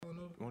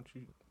don't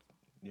you?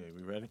 Yeah,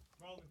 we ready?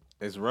 Rolling.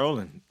 It's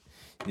rolling.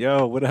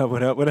 Yo, what up?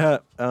 What up? What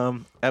up?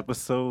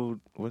 Episode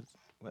what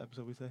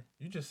episode we say?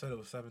 You just said it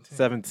was 17.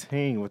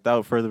 17.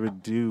 Without further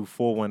ado,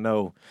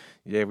 410.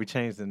 Yeah, we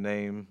changed the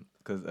name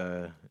because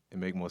it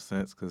make more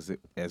sense because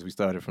as we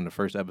started from the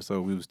first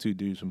episode, we was two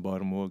dudes from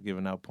Baltimore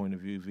giving our point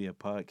of view via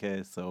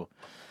podcast. So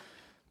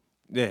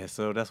yeah,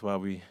 so that's why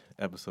we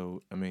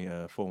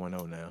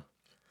 410 now.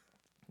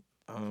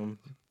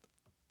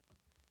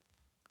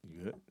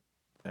 You good?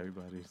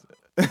 Everybody's.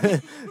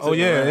 Oh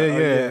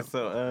yeah.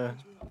 So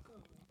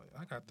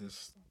I got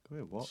this go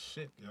ahead, walk.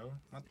 shit, yo.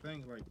 My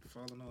thing like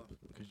falling off.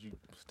 Because you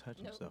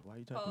touching yourself. Why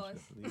you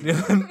touching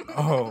yourself?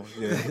 Oh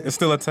yeah, it's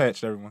still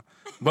attached, everyone.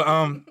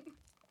 But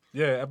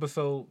yeah,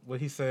 episode what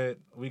he said.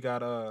 We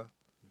got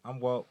I'm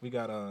Walt. We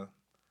got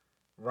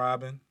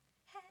Robin.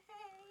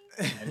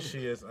 And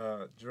she is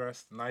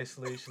dressed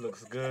nicely. She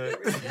looks good.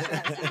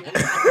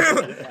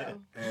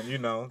 And you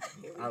know,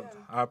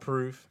 I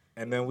approve.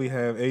 And then we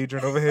have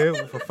Adrian over here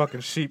with a fucking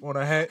sheep on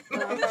her hat.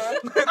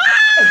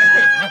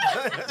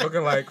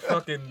 Looking like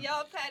fucking Yo,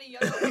 Patty,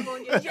 y'all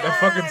going to get a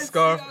fucking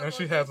scarf, and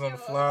she has on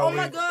flowery. Oh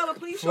my God! But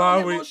please show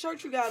them that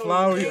shirt you got on.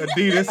 Flowery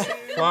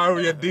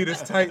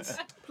Adidas tights.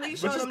 Please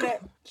show them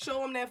that. Show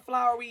them that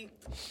flowery.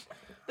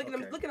 Look at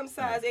them. Look at them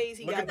size A's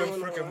he got going on.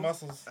 Look at them freaking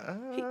muscles.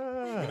 You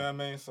know what I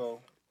mean? So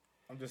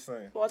I'm just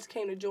saying. Walter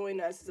came to join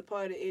us as a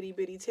part of the Itty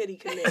Bitty Titty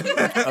Connect.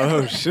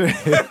 Oh shit!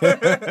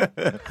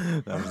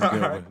 That was a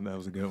good one. That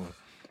was a good one.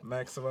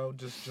 Maxwell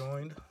just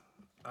joined.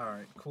 All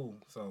right, cool.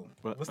 So,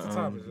 But, what's the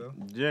topic, yo?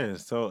 Yeah,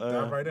 so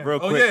Dive right in. real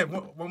quick. Oh yeah,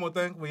 one more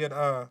thing. We had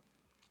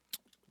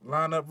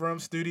Lineup Room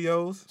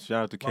Studios.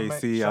 Shout out to My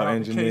man- KC, shout our out to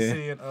engineer.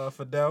 KC and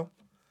Fidel.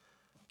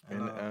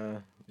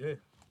 And Yeah.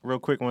 real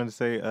quick, wanted to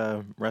say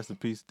rest in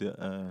peace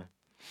to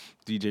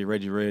DJ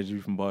Reggie Reg. You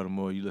from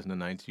Baltimore? You listen to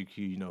 92Q?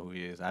 You know who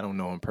he is. I don't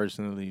know him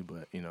personally,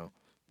 but you know,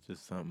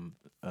 just something.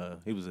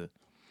 He was a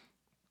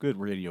good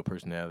radio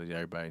personality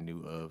everybody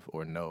knew of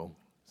or know.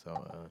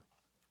 So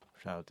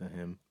shout out to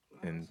him.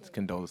 And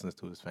condolences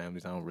to his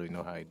families. I don't really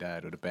know how he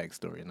died or the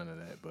backstory, none of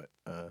that. But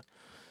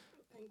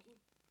Thank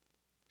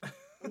you.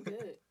 I'm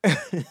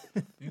good.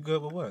 You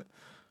good with what?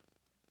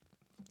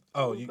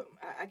 Oh, you.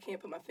 I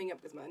can't put my finger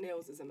up because my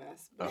nails is a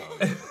mess. But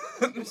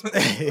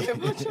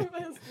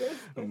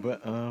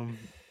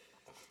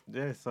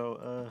yeah.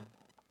 So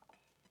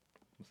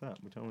what's up?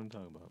 What y'all want to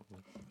talk about?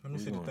 Let me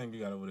see the thing you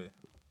got over there.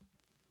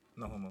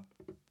 No homo.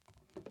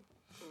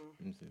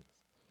 Let me see.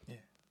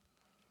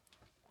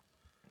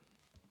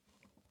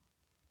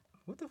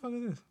 What the fuck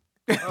is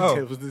this? Oh,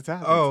 It was the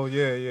topic. Oh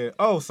yeah.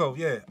 Oh, so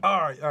yeah.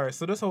 All right.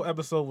 So this whole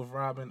episode with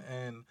Robin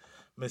and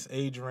Miss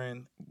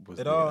Adrian,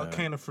 it all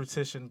came to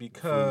fruition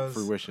because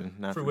fruition,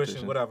 not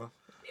fruition, whatever.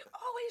 You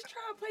always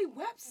try to play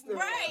Webster.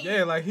 Right.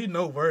 Yeah, like he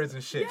know words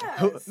and shit.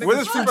 Yes. What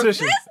is fruition?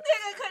 This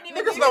nigga couldn't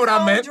even Niggas do know what his I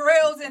own meant.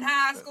 drills in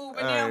high school,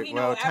 but now he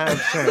know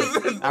times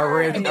everything.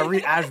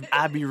 changed.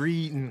 I be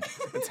reading.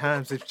 The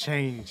times have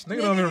changed.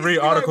 Nigga don't even read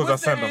articles I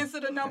send them. Answer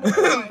the number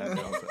one.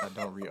 I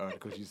don't read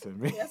articles you send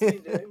me. Yes, you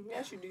do.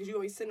 Yes, you do. You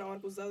always send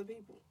articles to other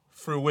people.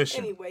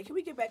 Fruition. Anyway, can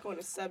we get back on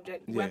the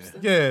subject, Yeah. Webster?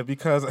 Yeah,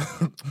 because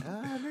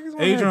Niggas wanna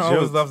Adrian have always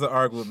jokes. loves to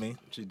argue with me.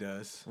 She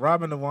does.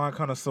 Robin, the wine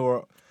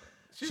connoisseur,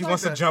 she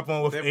wants to jump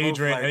on with they're both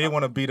Adrian like and they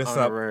want to beat us up.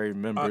 Honorary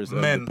members of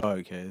men. the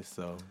podcast,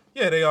 so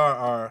Yeah, they are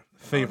our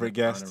favorite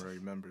guests. Honorary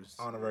members.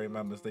 Honorary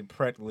members. They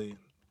practically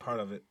part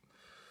of it.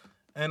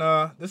 And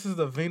this is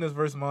the Venus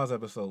versus Mars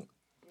episode.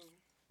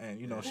 And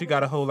you know, she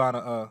got a whole lot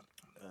of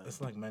it's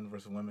like men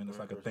versus women. It's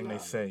like a thing they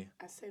say.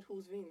 I said,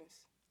 who's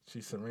Venus?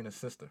 She's Serena's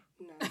sister.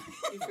 No,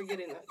 you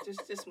forgetting that.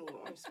 Just move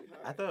on,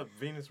 sweetheart. I thought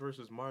Venus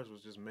versus Mars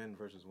was just men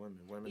versus women.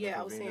 Women Yeah, are I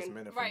for was Venus, saying-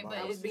 men are for Right, but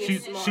Mars. I was being She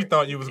smart.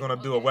 thought you was gonna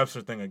do a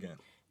Webster thing again.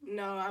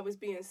 No, I was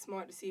being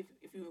smart to see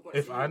if you were going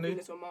If to I say knew?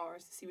 Venus or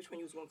Mars to see which one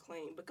you was going to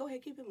claim. But go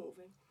ahead, keep it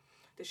moving.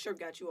 The shirt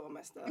got you all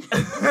messed up.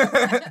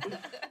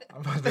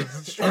 I'm about to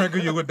strangle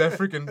you with that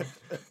freaking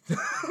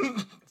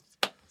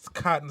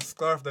cotton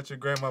scarf that your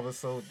grandmother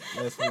sold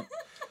last week.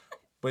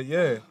 But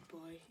yeah,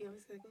 Boy, he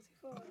always said go too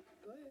far.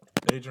 Go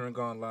ahead. Adrian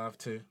gone live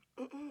too.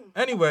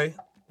 Anyway,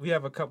 we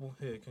have a couple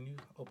here. Can you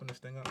open this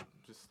thing up?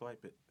 Just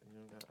swipe it.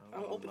 I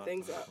don't open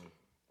things up.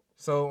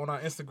 So on our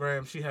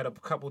Instagram, she had a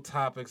couple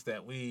topics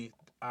that we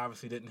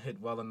obviously didn't hit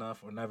well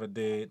enough or never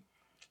did.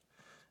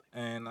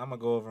 And I'm going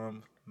to go over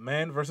them.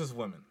 Man versus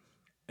women.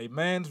 A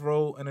man's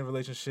role in a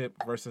relationship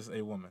versus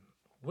a woman.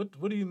 What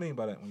do you mean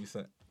by that when you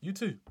said you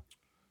too?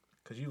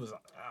 Because you was, It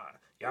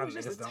y'all was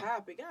just niggas a don't.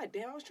 topic. God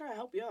damn, I was trying to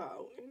help y'all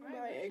out. Anybody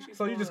actually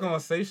So you just going to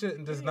say shit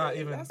and just not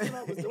even. That's what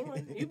I was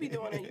doing. You be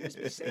doing it. You just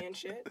be saying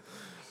shit.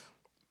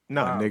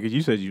 No, Wow. nigga,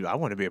 you said I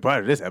want to be a part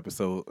of this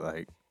episode.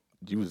 Like,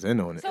 you was in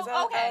on it. So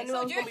I okay, knew I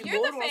so was you're gonna be the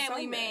bored on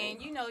family Sunday.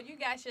 man. You know, you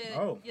got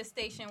your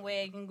station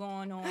wagon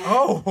going on.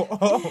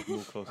 Oh,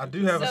 Move closer I to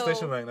do the- have a So-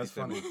 station wagon. He That's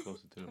said funny. move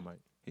closer to the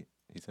mic.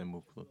 He said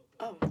move closer.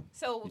 Oh,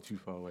 So You too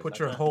far away. Put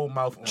your whole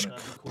mouth on it.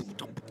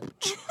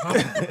 I'm on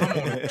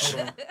it. Hold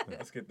on.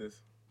 Let's get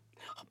this.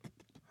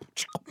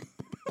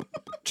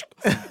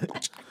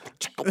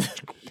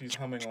 She's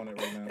humming on it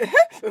right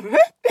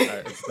now. All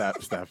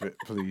right, stop it,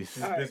 please.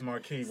 This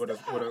Marquis with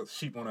a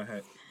sheep on her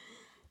head.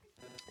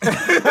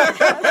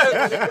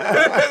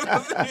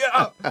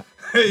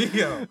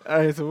 Yo. All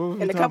right, so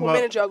what in a couple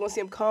minutes, y'all gonna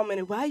see him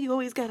commenting, "Why you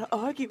always gotta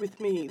argue with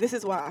me?" This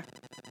is why.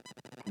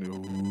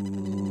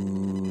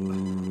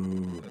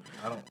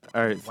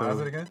 All right, so why is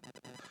it again?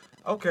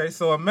 Okay,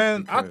 so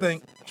I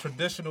think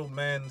traditional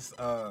men's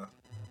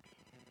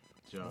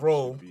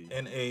role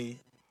in a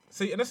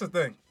and this is the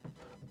thing.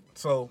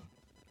 So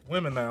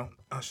women now,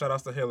 shout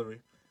outs to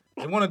Hillary,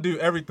 they want to do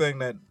everything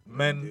that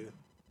men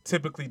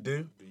typically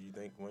do. Do you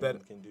think women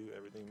can do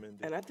everything men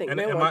do? And I think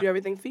men want to do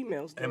everything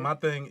females do. And my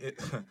thing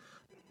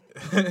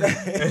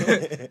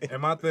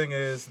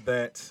is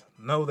that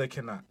no, they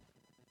cannot.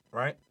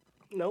 Right?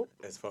 Nope.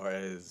 As far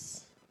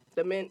as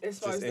the men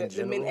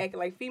acting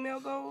like female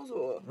goes,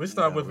 or we're gonna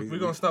start with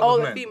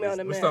men. Female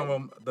and we're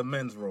starting with the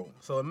men's role.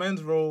 So a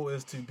men's role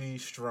is to be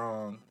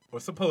strong, or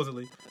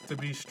supposedly to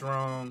be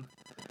strong,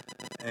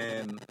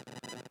 and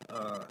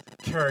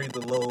carry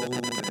the load,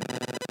 and be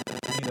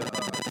the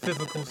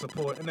physical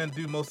support, and then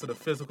do most of the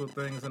physical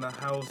things in the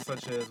house,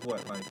 such as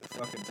what, like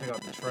fucking take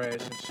out the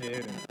trash and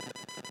shit, and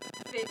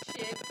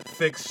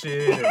fix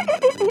shit, and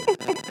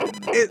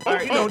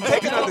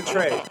taking out the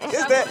trash.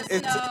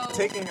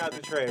 Taking out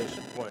the trash?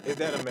 One, is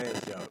that a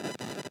man's job?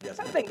 Yes.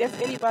 I think that's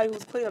anybody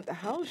who's cleaning up the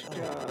house job.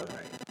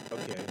 Right.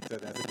 Okay, so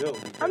that's a bill.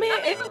 I mean,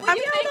 I don't know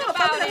if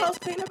I'm in the house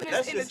cleaning up and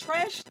the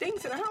trash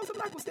stinks in the house. I'm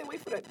not gonna stay away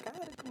for that guy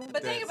to come over.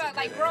 But think about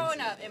like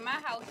growing up in my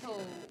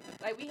household,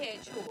 like we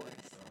had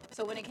chores.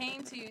 So when it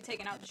came to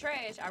taking out the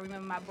trash, I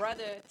remember my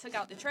brother took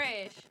out the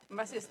trash,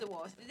 my sister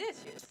washed the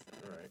dishes.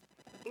 Right.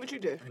 What you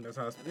do? That's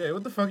how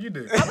what the fuck you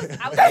do?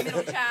 I was a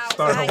middle child.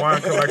 Starting a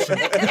wine collection.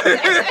 I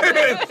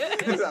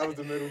was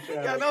the middle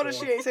child. Y'all notice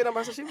she ain't saying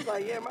about so she was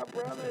like, yeah, my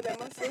brother and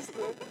my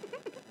sister.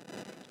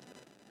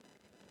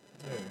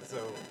 Yeah.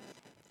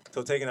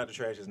 So taking out the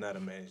trash is not a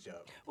man's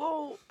job.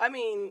 Well, I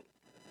mean,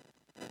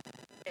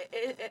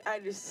 I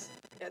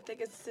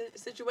think it's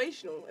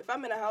situational. If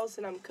I'm in a house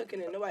and I'm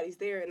cooking and nobody's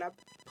there and I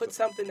put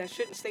something that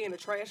shouldn't stay in the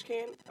trash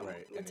can, I'm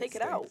going to take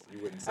it out.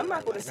 I'm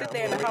not going to sit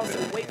there in the house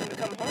and wait for him to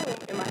come home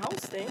and my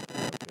house stink.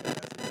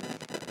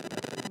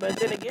 But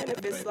then again,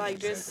 if it's like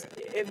just,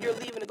 if you're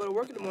leaving to go to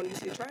work in the morning, you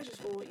see the trash is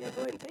full, yeah,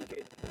 go ahead and take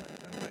it.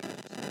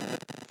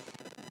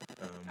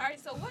 All right,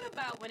 so what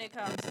about when it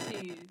comes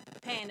to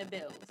paying the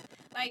bills?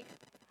 Like,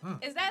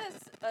 is that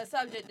a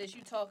subject that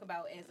you talk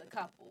about as a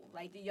couple?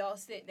 Like, do y'all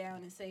sit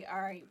down and say,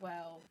 all right,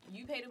 well,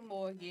 you pay the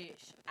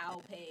mortgage,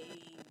 I'll pay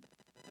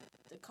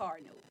the car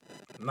note?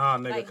 Nah,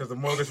 nigga, because the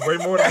mortgage way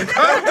more than the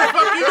car. What the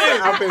fuck you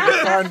mean? I'll pay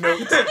the car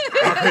note.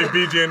 I'll pay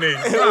BG&E.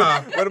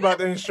 Nah. What about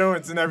the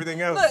insurance and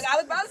everything else? Look, I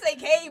was about to say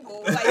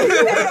cable. Like, you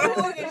pay the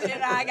mortgage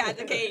and I got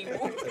the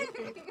cable.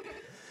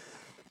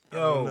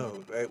 No,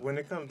 when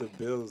it comes to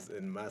bills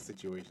in my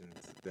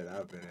situations that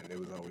I've been in, it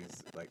was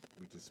always like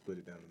we just split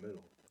it down the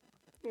middle.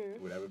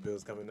 Whatever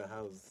bills come in the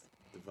house,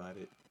 divide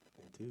it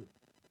in two.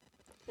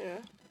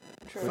 Yeah.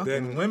 True. But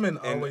then women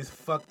always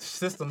fuck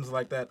systems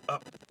like that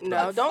up.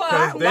 No, don't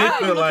fuck. They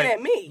feel like at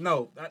me.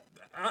 No,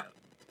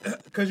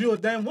 because you're a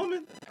damn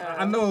woman.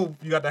 I know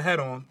you got the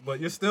hat on, but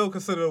you're still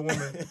considered a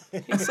woman.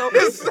 He's so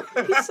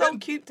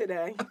cute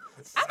today.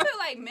 I feel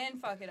like men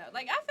fuck it up.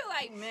 Like, I feel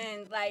like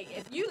men, like,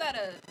 if you let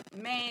a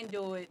man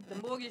do it, the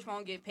mortgage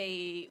won't get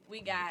paid. We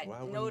got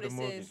notices.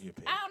 The mortgage get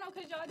paid? I don't know,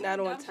 because y'all do not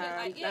on dumb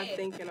time. Shit. Like, not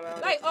thinking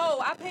about like, it.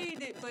 oh, I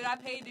paid it, but I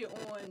paid it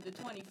on the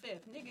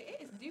 25th. Nigga,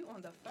 it is due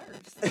on the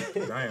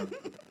 1st. Damn.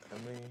 I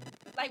mean,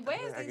 like,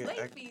 where's these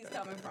late fees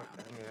coming from?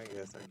 I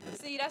guess.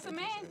 See, that's a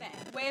man thing.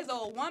 Whereas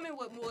a woman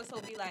would more so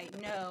be like,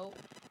 no,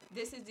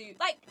 this is due.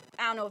 Like,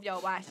 I don't know if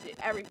y'all watched it.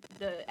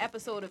 The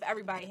episode of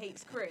Everybody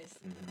Hates Chris,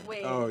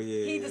 where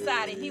he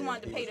decided he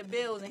wanted to pay the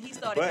bills and he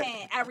started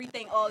paying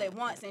everything all at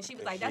once, and she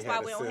was like, "That's why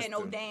we don't have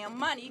no damn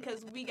money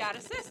because we got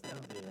a system."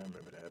 Yeah, I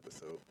remember that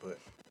episode, but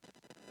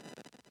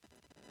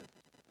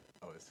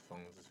his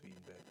phone was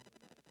feeding back.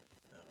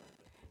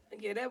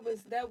 Yeah,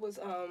 that was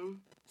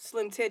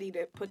Slim Teddy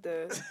that put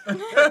the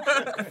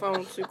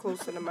phone too close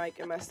to the mic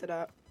and messed it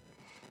up.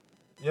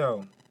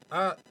 Yo,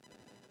 my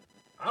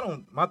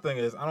thing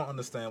is, I don't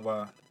understand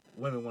why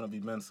women want to be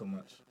men so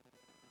much.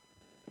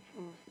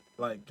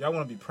 Like, y'all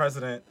want to be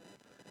president.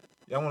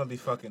 Y'all want to be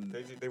fucking.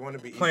 They want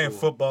to be playing equal.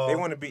 Football. They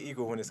want to be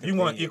equal when it's convenient.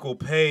 You want equal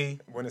pay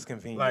when it's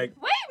convenient. Like,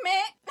 wait a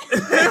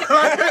minute.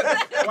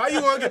 Why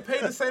you want to get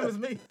paid the same as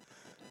me?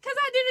 Because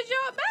I did a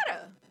job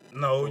better.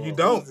 No, you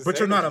don't. But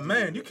you're not a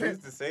man. You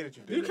can't. Say that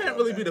you can't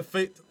really be the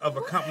fate of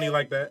a company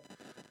like that.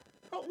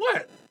 Oh,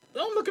 what?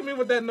 Don't look at me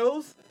with that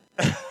nose.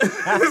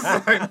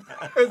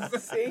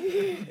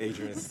 See?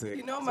 Adrian's sick.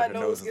 You know my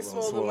nose gets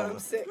swollen when I'm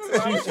sick.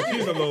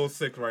 She's a little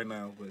sick right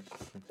now, but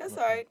that's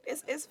all right.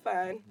 It's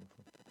fine.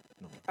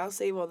 I'll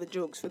save all the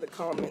jokes for the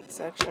comment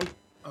section.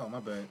 Oh, my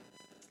bad.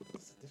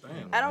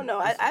 Damn. I don't know.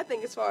 I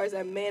think as far as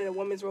a man and a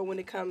woman's role when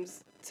it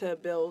comes to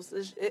bills,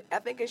 I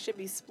think it should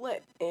be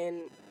split.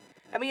 And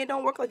I mean, it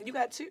don't work like you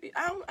got two.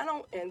 I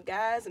don't. And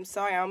guys, I'm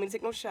sorry, I don't mean to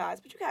take no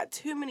shots, but you got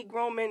too many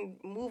grown men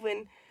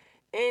moving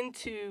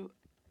into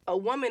a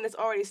woman that's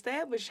already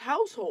established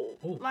household.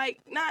 Ooh. Like,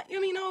 not,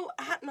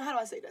 how do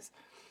I say this?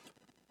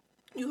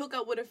 You hook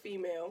up with a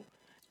female.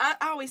 I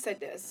always said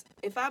this.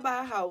 If I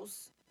buy a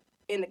house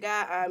and the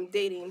guy I'm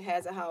dating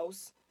has a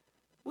house,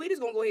 we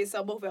just gonna go ahead and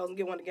sell both houses and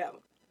get one together.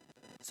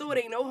 So it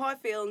ain't no hard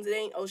feelings. It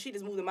ain't, she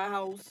just moved in my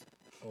house.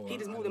 He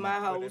just moved in my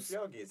house. But if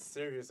y'all get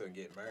serious and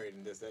get married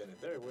and this, that, and the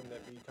third, wouldn't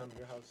that become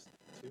your house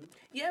too?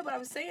 Yeah, but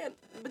I'm saying,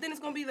 but then it's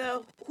gonna be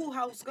the who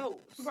house goes.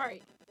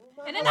 Right.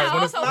 And then Like, I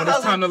when also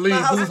it's time to leave,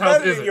 whose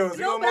house is it?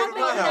 No, but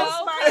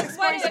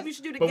I think we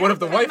should do together. But what if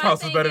the white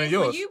house is better than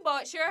yours? When you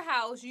bought your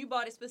house, you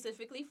bought it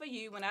specifically for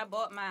you. When I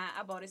bought mine,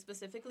 I bought it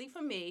specifically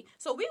for me.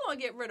 So we're going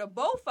to get rid of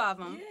both of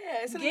them.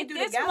 Yeah, it's get do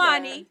this together.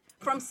 money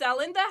from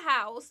selling the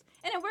house,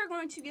 and then we're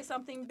going to get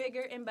something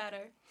bigger and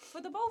better for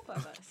the both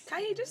of us.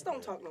 Kai, just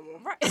don't talk no more.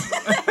 Right.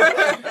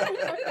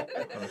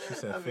 Oh, she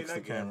said fix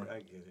the camera. I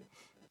get it.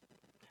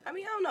 I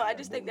mean, I don't know. I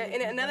just think that,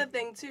 and another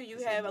thing too,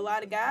 you have a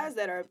lot of guys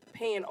that are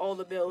paying all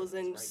the bills,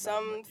 and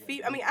some.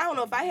 I mean, I don't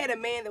know if I had a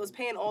man that was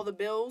paying all the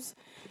bills.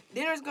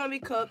 Dinner's gonna be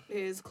cooked,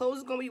 his clothes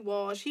is gonna be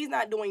washed. He's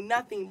not doing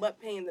nothing but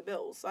paying the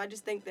bills. So I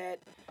just think that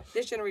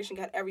this generation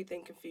got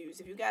everything confused.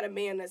 If you got a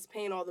man that's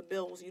paying all the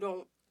bills, you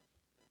don't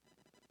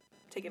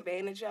take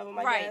advantage of him.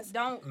 I guess.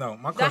 Don't. No,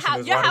 my question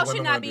is your why do house women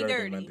should not wanna be do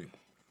everything dirty. men do?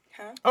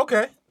 Huh?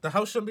 Okay, the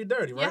house shouldn't be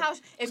dirty, right? Your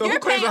house. If So who you're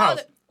cleans paying the all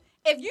house?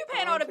 if you're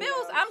paying all the clean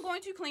bills, the house. I'm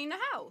going to clean the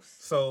house.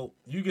 So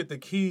you get the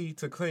key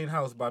to clean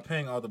house by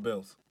paying all the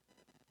bills.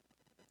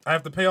 I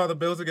have to pay all the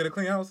bills to get a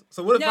clean house.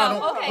 So what if I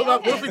don't? Okay,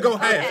 what if we go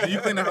half? okay. Do you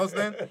clean the house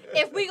then?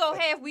 If we go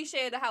half, we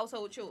share the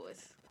household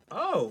chores.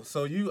 Oh,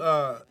 so you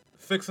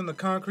fixing the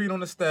concrete on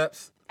the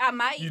steps? I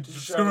might. You shoveling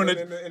screwing it?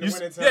 in the You,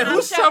 wintertime? yeah,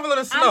 who's shoveling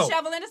the snow? I'm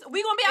shoveling this.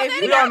 We gonna be out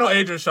there We all know together.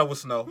 Adrian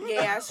shovels snow.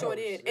 Yeah, I sure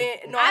did.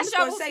 And no, I I'm just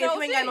gonna shovel say, if snow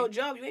you ain't got too. no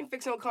job, you ain't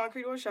fixing no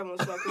concrete or shoveling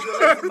stuff because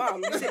you're a lazy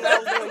bum. You sitting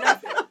out doing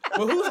nothing.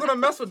 Well, who's gonna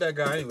mess with that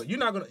guy anyway? You're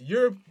not gonna.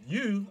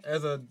 You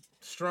as a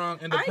strong,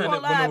 I ain't independent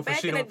gonna lie. woman with Back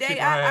she in the don't day, keep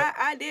her head.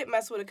 I did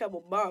mess with a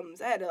couple bums.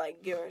 I had to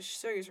like give a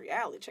serious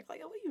reality check. Like,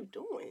 what are you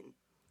doing?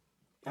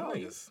 No,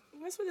 you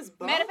mess with this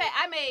bum. Matter of fact,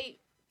 I made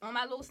on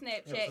my little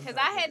Snapchat because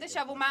I had to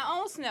shovel my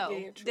own snow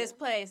true. this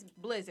past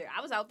blizzard.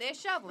 I was out there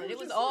shoveling. It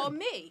was all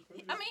me.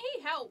 I mean,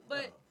 he helped,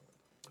 but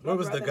Where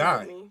was the Brother guy?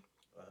 helped me.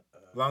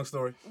 Long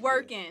story.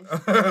 working,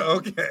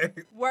 Okay.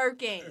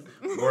 working.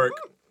 Work.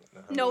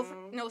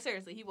 No,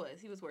 seriously, he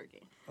was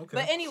working. Okay.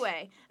 But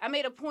anyway, I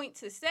made a point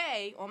to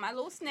say on my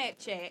little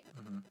Snapchat,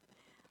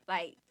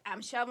 like,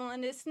 I'm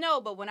shoveling this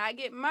snow, but when I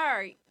get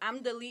married,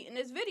 I'm deleting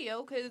this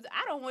video because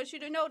I don't want you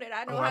to know that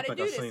I know Oh, I how to think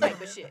do I've this seen type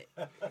that. of shit.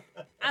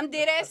 I'm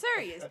dead ass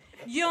serious.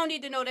 You don't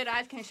need to know that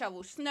I can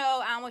shovel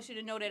snow. I don't want you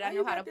to know that I Why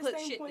know you how to got the put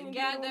same shit point of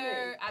view on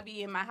together. that? I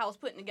be in my house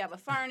putting together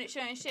furniture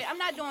and shit. I'm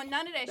not doing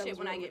none of that That shit was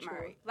when I real get mature.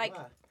 married. Like,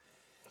 Why?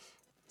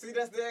 See,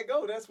 that's there it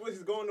go. That's what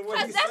he's going to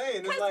what he's Cause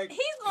saying. It's like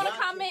he's gonna not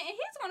come in to- and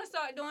he's gonna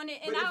start doing it,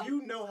 and But I'll if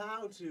you know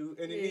how to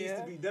and it needs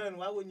to be done,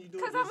 why wouldn't you do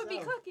it because yourself? I'm gonna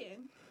be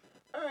cooking.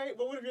 All right,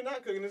 but what if you're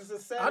not cooking? It's a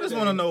Saturday. I just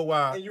want to know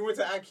why. And you went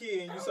to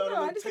IKEA and you saw the No, I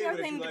little just think table that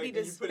everything you need to like be and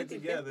you just put it 50-50.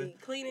 together.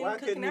 Cleaning, Why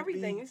cooking, couldn't it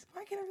everything. be-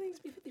 Why can't everything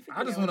just be 50-50?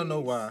 I just want to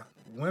know nowadays?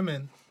 why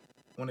women,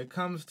 when it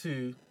comes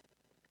to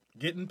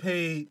getting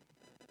paid,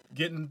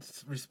 getting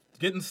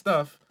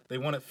stuff, they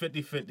want it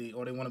 50-50,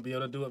 or they want to be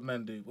able to do what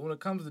men do. But when it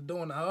comes to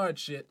doing the hard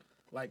shit,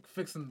 like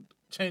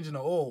changing the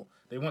oil,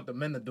 they want the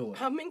men to do it.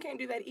 Men can't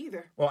do that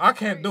either. Well, I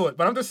can't do it,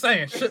 but I'm just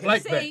saying shit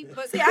like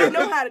that. See, I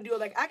know how to do it.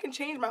 Like, I can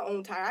change my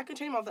own tire. I can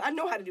change my. I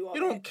know how to do all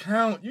You that. don't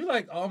count. You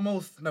like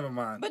almost. Never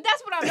mind. But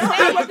that's what I'm I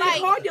saying. worked in a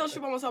Like, car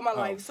dealership almost all my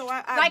life, so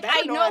I like better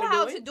I know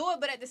how do to it. do it,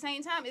 but at the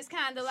same time, it's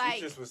kind of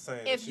like just was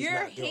saying if she's you're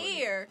not doing it.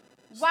 here,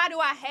 why do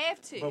I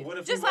have to? But what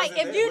if Just you like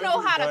wasn't if there? you What if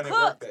know you how to done and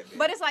worked cook, that day?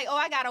 but it's like, oh,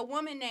 I got a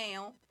woman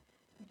now.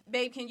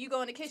 Babe, can you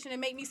go in the kitchen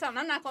and make me something?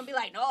 I'm not gonna be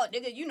like, no,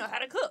 nigga, you know how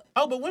to cook.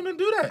 Oh, but women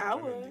do that. I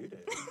would.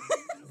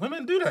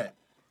 Women do that.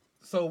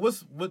 So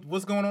what's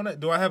going on there?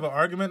 Do I have an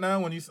argument now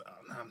when you say,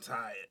 oh, I'm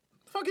tired?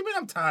 Fuck you mean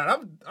I'm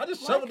tired? I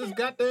just shoveled this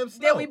goddamn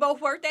snow. Did we both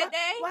work that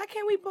day? Why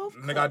can't we both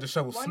cook? Nigga, I just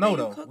shoveled One snow, day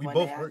you though. cook, We one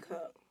both day I work.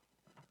 cook.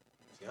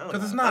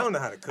 Because it's not. I don't know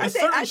how to cook. There's I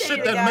certain dated shit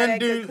a that guy men that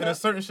do, could and there's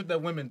cook. certain shit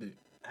that women do.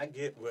 I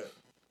get what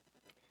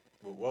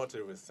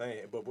Walter was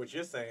saying, but what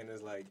you're saying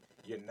is like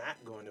you're not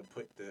going to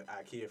put the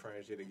IKEA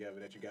furniture together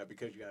that you got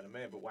because you got a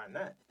man. But why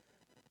not?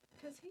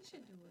 Because he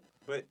should do it.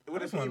 But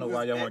what I if just want he to know was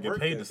why y'all at want to get work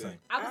paid that the day? same.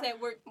 I was at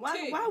work Why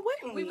too.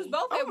 wouldn't we? We was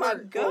both oh at my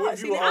work. God. You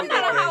See, were now I'm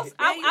not a you house- are-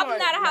 I'm now you not a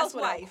are- that's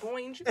what I housewife.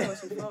 coined. You going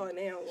too far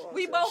now.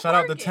 We Walter. both Shout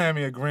out to working.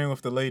 Tammy agreeing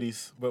with the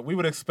ladies, but we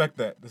would expect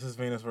that. This is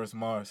Venus versus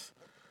Mars.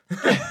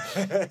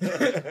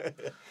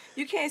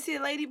 You can't see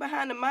the lady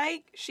behind the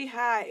mic. She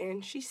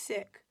hiding. She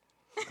sick.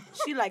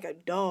 She like a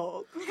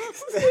dog.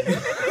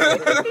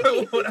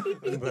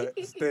 But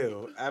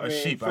still, I A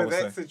mean, sheep, I for would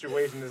that say.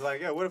 situation, it's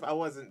like, yeah, what if I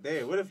wasn't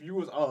there? What if you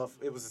was off?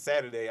 It was a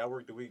Saturday. I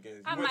worked the weekends.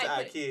 You I went to might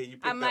put IKEA. You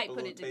picked I up might a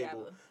put little it table,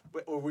 together.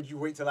 or would you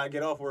wait till I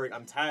get off work?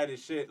 I'm tired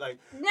as shit. Like,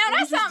 now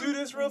that's just do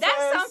this real that's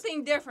fast?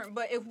 something different.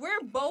 But if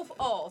we're both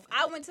off,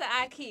 I went to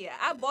IKEA.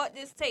 I bought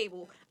this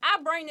table. I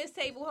bring this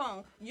table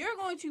home. You're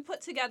going to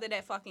put together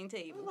that fucking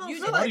table. Why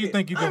do you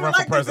think you can run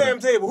for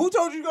president? The damn table. Who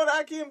told you to go to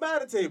IKEA and buy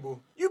the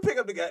table? You pick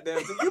up the goddamn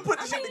table. You put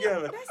the shit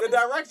together. The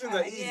directions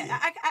are easy. Yeah,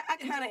 I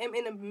kind of am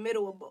in the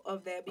middle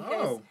of that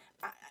because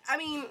I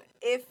mean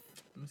if.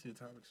 Let me see the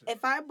topic.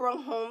 If I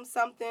brought home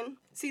something,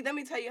 see, let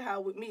me tell you how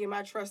with me and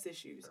my trust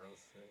issues.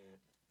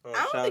 I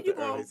don't think you're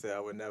going. He said I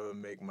would never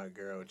make my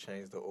girl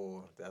change the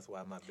oil. That's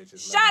why my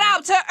bitches. Shout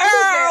out to Earl.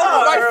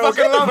 I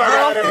fucking love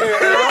Earl.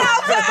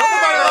 Shout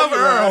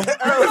out to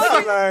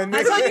Earl.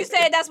 I told you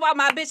said that's why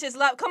my bitches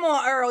love. Come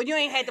on, Earl. You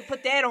ain't had to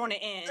put that on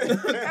the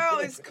end. Earl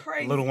is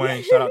crazy. Lil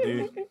Wayne, shout out to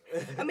you.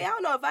 I mean, I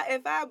don't know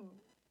if I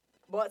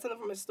bought something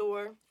from a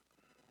store,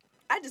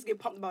 I just get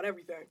pumped about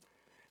everything.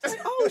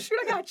 Like, oh shoot,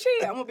 I got a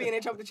chair. I'm gonna be in there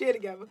jump the chair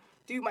together.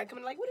 Dude might come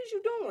in like, what is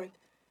you doing?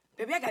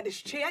 Baby, I got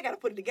this chair. I gotta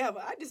put it together.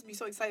 I just be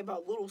so excited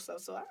about little stuff.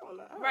 So I don't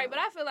know. Right, but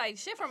I feel like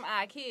shit from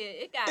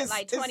IKEA. It got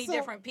like 20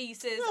 different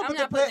pieces. No, I'm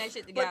not putting that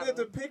shit together. But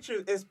the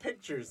pictures is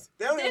pictures.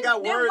 They don't even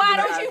got words in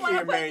the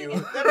IKEA manual.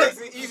 That makes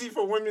it easy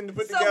for women to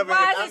put together.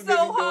 Why I'm is it busy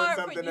so hard doing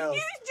something for you? else.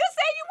 You just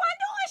said you weren't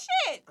doing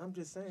shit. I'm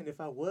just saying,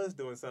 if I was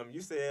doing something,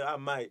 you said I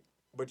might.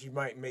 But you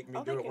might make me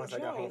do it once I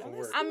got home from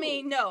work. I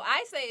mean, no.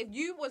 I say if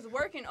you was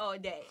working all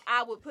day,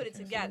 I would put it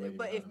together.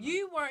 But if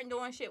you weren't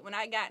doing shit when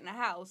I got in the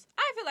house,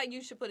 I feel like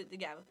you should put it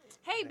together.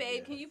 Hey,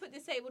 babe, can you put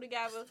this table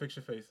together? Fix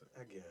your face.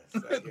 I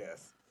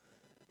guess.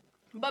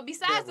 But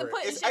besides the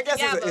putting shit I guess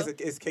together,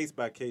 it's case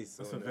by case.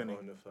 What's up, Vinny?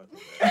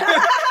 She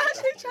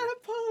trying to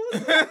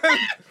pose.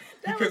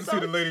 You couldn't see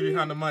the lady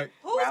behind the mic.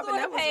 Who's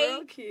going to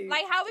pay?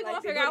 Like, how we going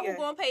to figure out who's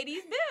going to pay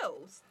these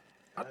bills?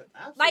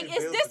 Like,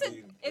 is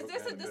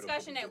this a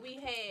discussion that we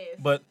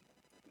have? But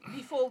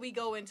before we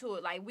go into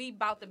it, like we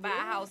about to buy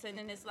a house, and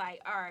then it's like,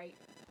 all right.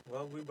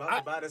 Well, we about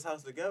to buy this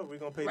house together. We're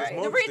gonna pay this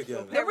mortgage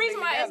together. The reason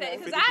why I asked that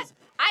because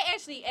I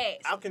actually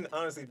asked. I can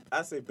honestly,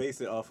 I say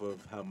base it off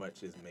of how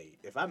much is made.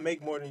 If I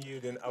make more than you,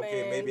 then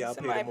okay, maybe I'll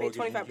pay the mortgage.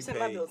 25% of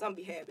my bills, I'm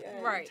be happy.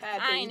 Right,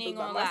 I ain't even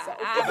gonna lie.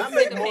 I'm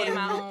sick of paying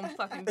my own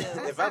fucking bills.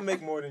 If I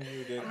make more than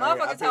you, then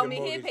motherfucker told me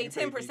he'd pay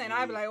 10%.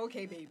 I'd be like,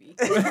 okay, baby.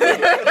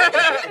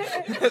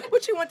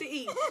 What you want to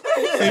eat?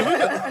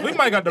 See, we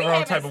might got the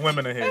wrong type of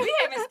women in here. We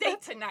having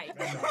steak tonight.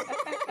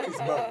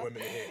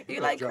 You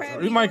like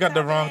crab? We might got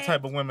the wrong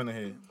type of women in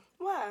here.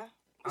 Why?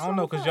 I don't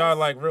know, because y'all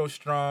like real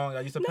strong.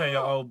 Y'all used to pay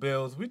your old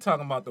bills. We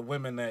talking about the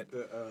women that...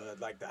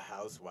 like the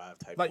housewife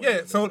type. Like,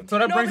 yeah, so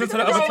that brings us to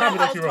the other topic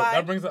that you wrote.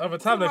 That brings the other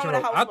topic that you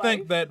wrote. I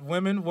think that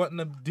women wanting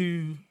to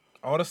do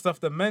all the stuff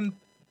that men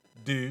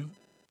do,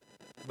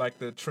 like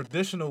the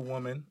traditional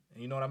woman,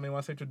 you know what I mean when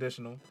I say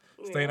traditional,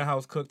 stay in the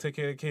house, cook, take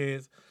care of the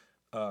kids,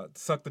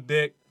 suck the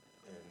dick.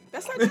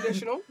 That's not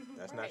traditional.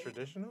 That's not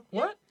traditional?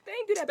 What? They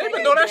ain't do that. They've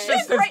been doing that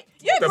shit since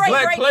your the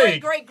Black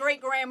Plague.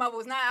 Great grandmother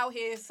was not out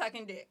here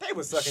sucking dick. They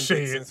was sucking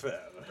dick since forever.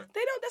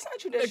 They don't. That's not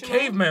traditional. The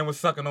caveman was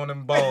sucking on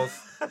them balls.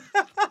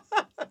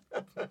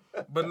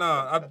 But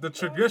nah, the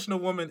traditional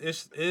woman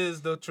is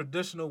the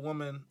traditional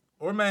woman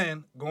or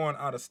man going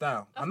out of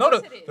style. I know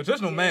the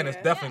traditional man is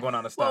definitely going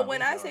out of style. Well,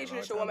 when I say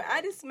traditional woman,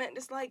 I just meant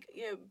just like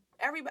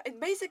everybody.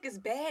 Basic is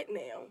bad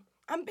now.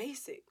 I'm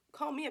basic.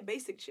 Call me a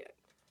basic chick.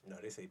 No,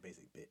 they say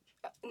basic bitch.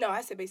 No,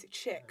 I said basic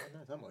chick. I'm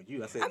not talking about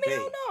you. I said I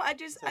don't know. I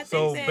think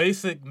so that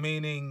basic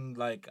meaning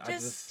like I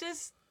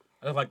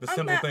like the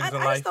simple things in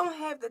life. I just don't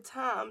have the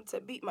time to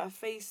beat my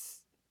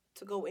face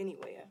to go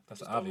anywhere.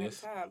 That's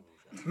obvious.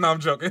 No, I'm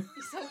joking.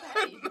 So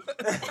petty.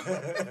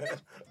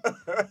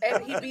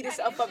 And he beat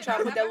himself up trying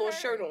to put that little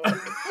shirt on.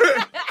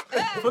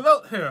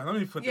 Here, let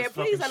me put this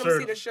please let him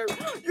see the shirt.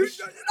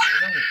 Just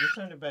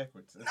turn it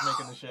backwards. It's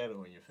making a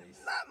shadow in your face.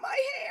 Not my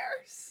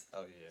hairs.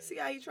 Oh, yeah. See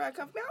how you try to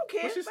come for me? I don't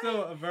care. But she's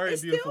still a very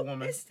beautiful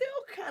woman. It's still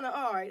kind of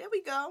all right. There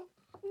we go.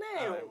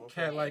 Now.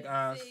 Cat-like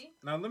eyes.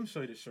 Now, let me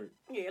show you the shirt.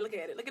 Yeah, look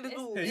at it. Look at the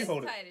boobs. Yeah, you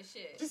hold it.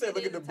 She said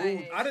look at the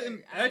boobs. I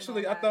didn't.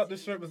 Actually, I thought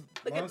this shirt was...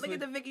 Look at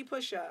the Vicky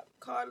push-up.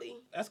 Carly.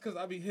 That's because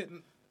I be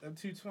hitting a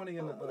 220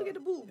 in the... look at the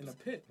boobs. In the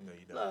pit. No,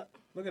 you don't.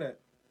 Look at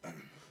that.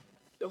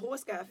 The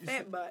horse got a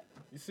fat butt.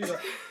 You see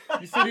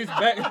these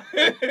back...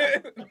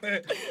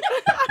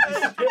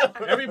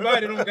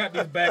 Everybody don't got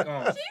these back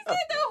arms. She said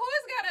the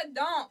horse got a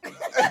donk.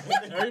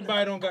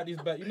 Everybody don't got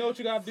these back. You know what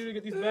you gotta do to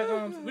get these back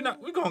arms?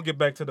 We're gonna get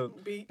back to the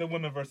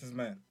women versus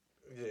men.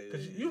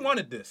 Because you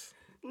wanted this.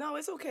 No,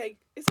 it's okay.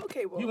 It's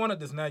okay, Walt. You wanted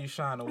this, now you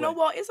shine away. No,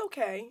 Walt, it's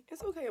okay.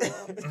 It's okay,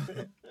 Walt. It's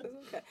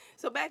okay.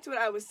 So back to what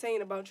I was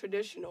saying about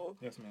traditional.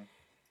 Yes, ma'am.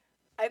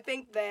 I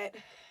think that,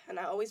 and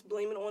I always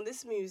blame it on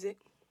this music,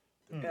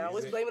 and I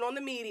always blame it on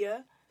the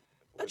media.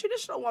 A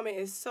traditional woman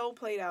is so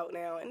played out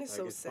now, and it's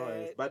so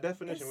sad. By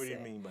definition, what do you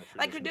mean by traditional?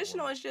 Like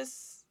traditional is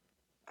just,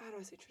 how do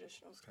I say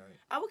traditional?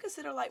 I would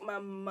consider like my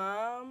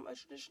mom a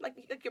traditional,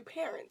 like your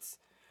parents.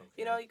 Okay.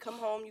 You know, you come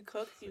home, you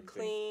cook, you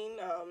clean,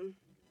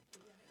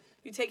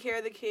 you take care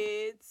of the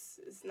kids.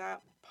 It's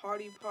not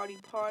party. I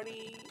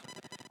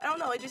don't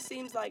know. It just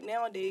seems like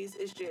nowadays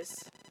it's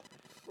just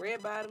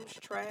red bottoms,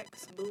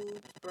 tracks,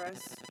 boobs,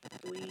 breasts.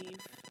 leave.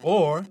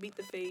 Or beat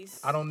the face.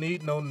 I don't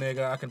need no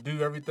nigga. I can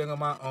do everything on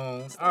my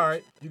own. All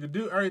right, you can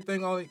do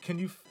everything on it. Can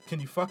you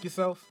fuck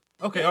yourself?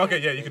 Okay,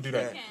 yeah, you can do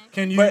that.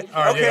 Can you? But,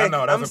 all right, okay, yeah, I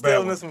know that's I'm a bad stealing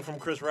one. this one from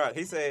Chris Rock.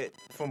 He said,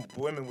 "From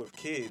women with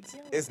kids,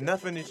 it's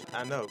nothing that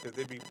I know because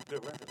they be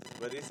good references.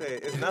 But he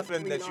said it's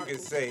nothing that you can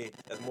say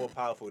that's more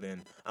powerful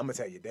than I'm gonna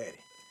tell your daddy."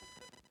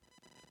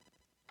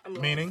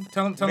 Meaning,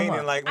 tell him Meaning,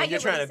 why. like when you're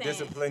trying to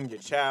discipline your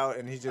child,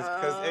 and he just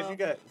because as you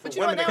got for but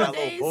women that got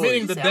little boys.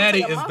 Meaning the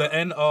daddy is the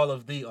end all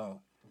of the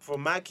all. For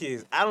my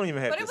kids, I don't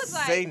even have to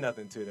say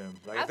nothing to them.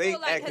 Like if they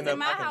acting up,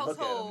 I can look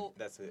at them.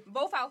 That's it.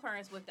 Both our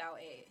parents whipped our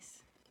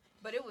ass,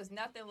 but it was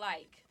nothing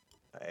like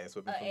ass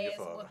whipping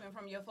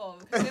from your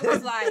father. Because it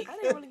was like I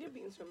didn't really get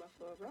beatings from my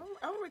father.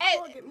 I don't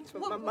recall getting beatings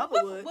from my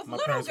mother. With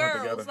little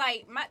girls,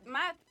 like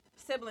my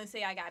siblings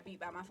say I got beat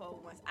by my father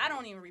once. I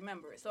don't even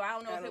remember it, so I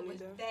don't know if it was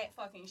that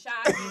fucking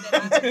shocking that I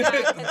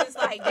forgot. Because it's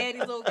like daddy's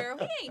little girl,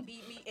 he ain't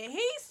beat me, and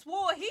he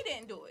swore he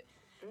didn't do it.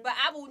 But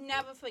I will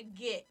never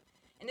forget.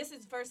 And this is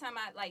the first time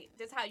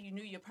this is how you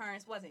knew your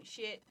parents wasn't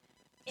shit.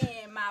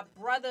 And my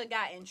brother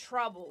got in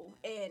trouble.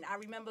 And I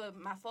remember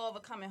my father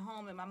coming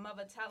home and my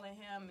mother telling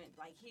him, and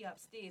like he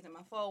upstairs. And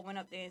my father went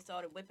up there and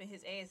started whipping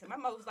his ass. And my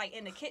mother was like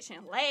in the kitchen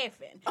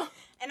laughing. And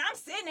I'm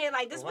sitting there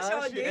like, this what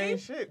y'all do?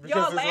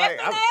 Y'all laughing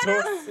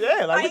at us?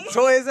 Yeah, like we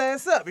tore his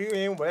ass up.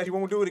 He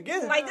won't do it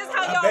again. Like this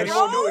how y'all roll? He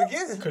won't do it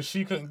again. Because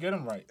she couldn't get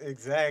him right.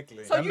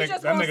 Exactly. So you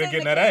just want to sit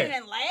in the kitchen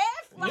and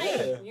laugh? Like,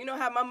 yeah. You know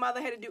how my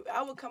mother had to do?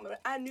 I would come.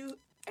 I knew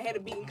I had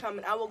a beating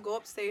coming. I would go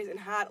upstairs and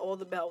hide all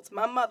the belts.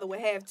 My mother would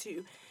have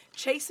to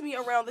chase me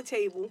around the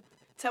table,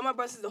 tell my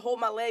brothers to hold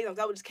my legs.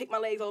 I would just kick my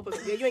legs all up.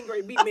 Yeah, you ain't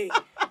gonna beat me.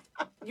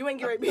 You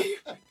ain't gonna beat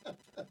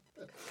me.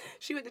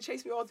 She would have to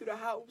chase me all through the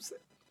house.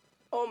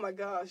 Oh my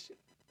gosh.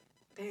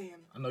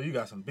 Damn. I know you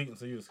got some beating,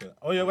 so you was scared.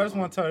 Oh yeah, well, I just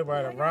want to tell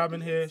everybody that Robin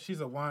here,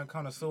 she's a wine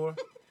connoisseur.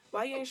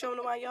 Why you ain't showing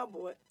the wine y'all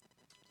bought?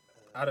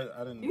 I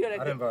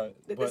didn't buy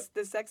it.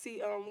 The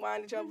sexy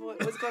wine that y'all bought.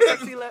 What's it called?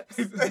 Sexy Lips.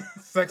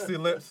 Sexy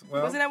Lips.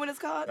 Well, wasn't that what it's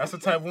called? That's the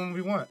type of woman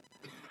we want.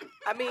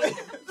 I mean,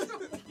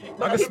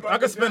 I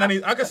could spend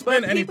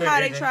anything. People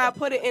how they try to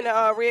put it in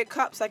red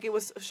cups like it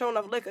was showing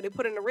up liquor. They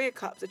put it in the red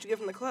cups that you get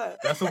from the club.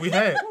 That's what we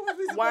had.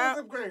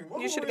 Wine.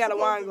 You should have got a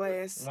wine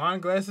glass.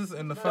 Wine glasses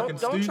in the fucking.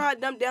 Don't try to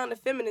dumb down the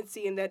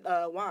femininity in that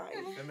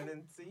wine.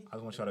 Femininity. I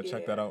just want y'all to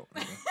check that out.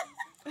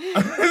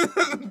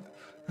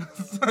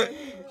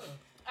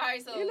 All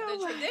right, so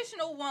the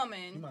traditional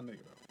woman my nigga,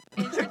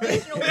 and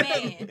traditional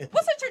man.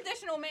 What's a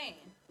traditional man?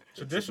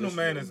 Traditional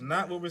man is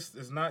not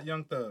is not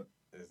Young Thug.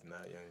 It's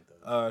not Young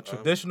Thug.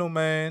 Traditional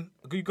man.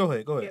 Go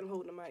ahead. Get him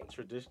holding the mic.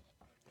 Tradition.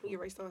 He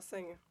already started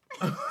singing.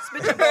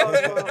 Spit your balls,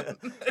 Walt.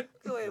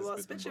 Go ahead, Walt.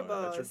 Spit your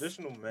balls. A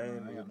traditional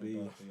man would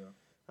be.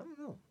 I don't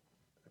know.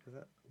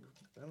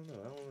 I don't know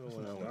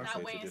what I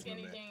Not wearing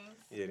skinny jeans.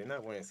 Yeah, they're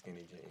not wearing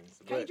skinny jeans.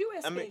 Can you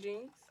wear skinny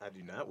jeans? I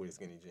do not wear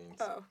skinny jeans.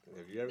 Oh.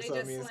 Have you ever saw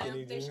me in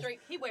skinny jeans?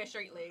 He wears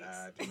straight legs.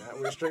 I do not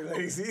wear straight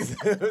legs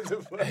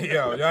either. Hey,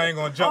 yo, y'all ain't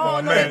gonna jump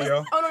on a man,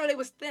 yo. Oh, no, they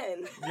was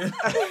thin.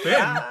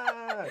 Thin?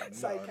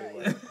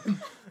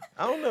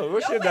 I don't know.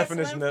 What's your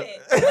definition of...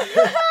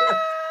 Niggas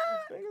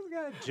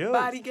got jokes.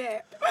 Body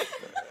gap.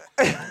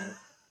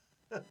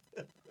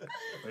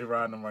 They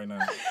riding them right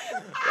now.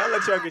 I'll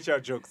let y'all get y'all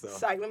jokes off.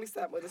 Psych, let me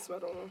stop with the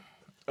sweater on.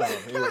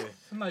 Oh, yeah.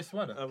 It's a nice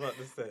sweater. I'm about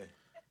to say.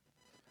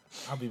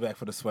 I'll be back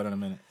for the sweater in a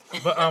minute.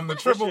 But the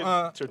triple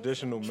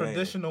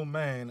traditional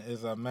man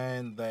is a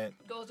man that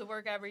goes to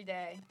work every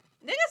day.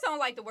 Niggas don't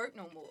like to work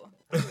no more.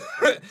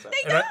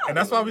 and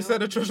that's why we said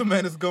the traditional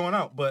man is going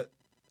out. But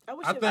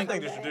I think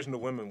the traditional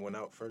women went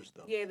out first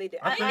though. Yeah, they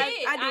did.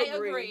 I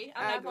agree.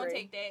 I'm not gonna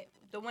take that.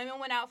 The women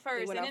went out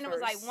first, and then it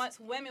was like once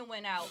women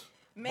went out,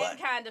 men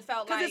kind of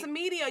felt like because it's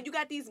media. You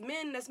got these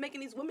men that's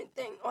making these women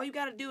think all you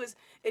gotta do is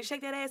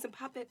shake that ass and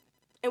pop that,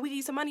 and we give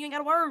you some money. You ain't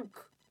gotta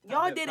work.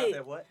 Y'all did it.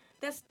 That what?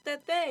 That's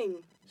that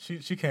thing.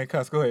 She can't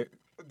cuss. Go ahead.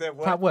 That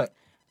what? Pop what?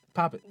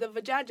 Pop it. The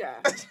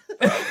vajaja.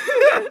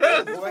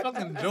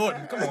 Fucking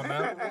Jordan. Come on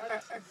now.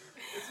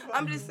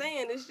 I'm just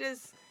saying. It's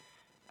just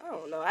I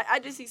don't know. I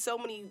just see so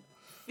many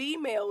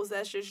females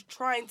that's just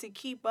trying to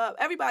keep up.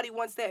 Everybody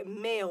wants that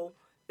male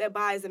that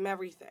buys them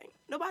everything.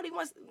 Nobody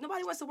wants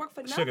to work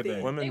for nothing.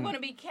 they want to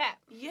be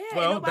capped. Yeah,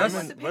 well, nobody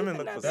wants to pay women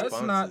for look for nothing.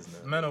 That's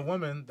not men or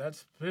women.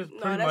 That's pretty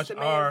much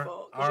our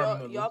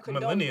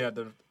millennia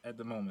at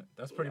the moment.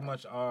 That's pretty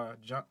much our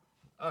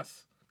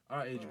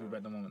age group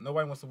at the moment.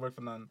 Nobody wants to work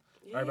for nothing.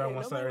 Yeah, everybody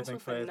wants everything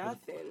fast.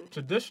 Nothing.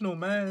 Traditional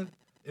man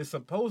is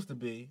supposed to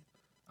be,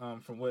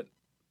 from what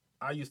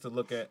I used to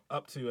look at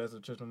up to as a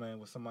traditional man,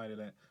 was somebody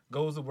that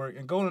goes to work,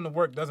 and going to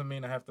work doesn't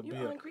mean I have to be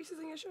increases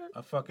in your shirt?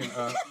 a fucking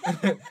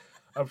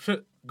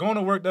going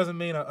to work doesn't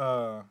mean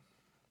a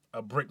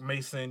brick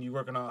mason. You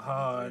working out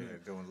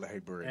hard, doing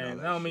labor, and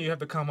that don't mean you have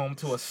to come home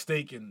to a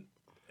steak and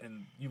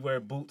you wear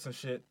boots and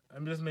shit. I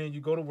mean, just mean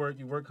you go to work,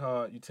 you work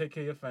hard, you take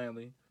care of your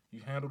family, you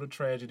handle the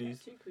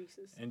tragedies,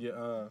 and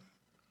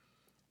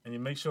and you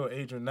make sure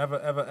Adrian never,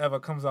 ever, ever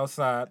comes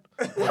outside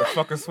with a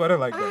fucking sweater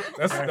like that.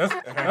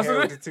 That's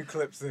what the 2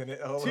 clips in it.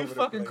 Two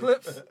fucking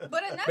clips.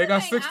 But they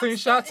got 16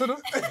 shots in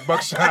them.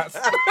 Buck shots.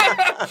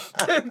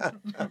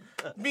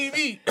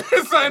 BB.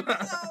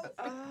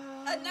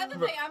 Another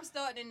thing I'm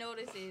starting to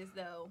notice is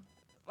though,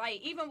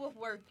 like even with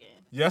working.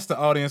 Yes, the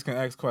audience can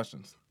ask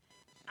questions.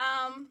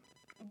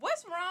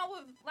 What's wrong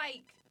with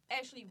like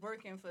actually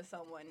working for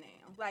someone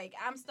now? Like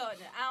I'm starting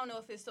to, I don't know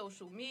if it's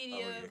social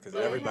media. Because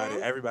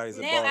everybody's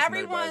a now boss.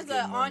 Everyone's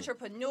an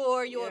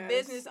entrepreneur. You're a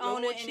business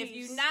owner, and chiefs. if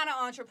you're not an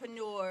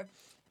entrepreneur,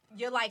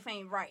 your life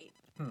ain't right.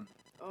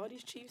 All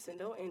these chiefs and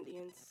no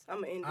Indians.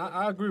 I'm an Indian.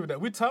 I agree with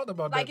that. We talked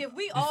about like that. Like if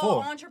we before.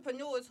 all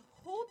entrepreneurs,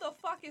 who the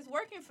fuck is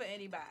working for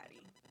anybody?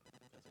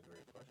 That's a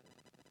great question.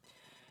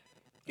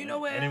 You know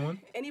where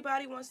Anyone?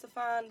 Anybody wants to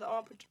find the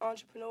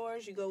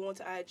entrepreneurs, you go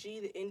onto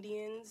IG. The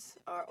Indians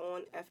are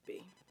on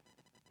FB.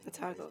 That's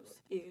how it goes.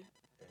 Yeah.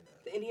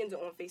 The Indians are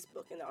on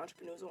Facebook and the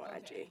entrepreneurs are on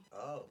IG.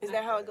 Oh. Is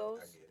that how it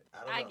goes?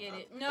 I get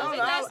it. No,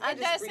 it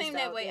does seem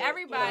that way.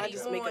 Everybody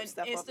on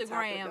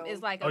Instagram is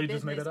like a you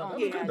just made business it up? owner.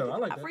 That was good, though. I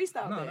like that. I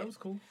freestyled No, that. that was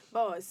cool.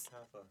 Boss.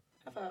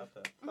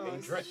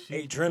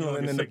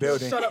 Adrenaline in the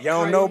building. Y'all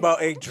don't know about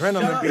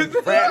adrenaline being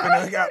rapping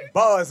and got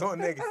bars on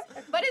niggas.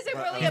 But is it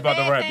really He's a about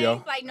to bad rap, thing?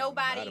 yo. Like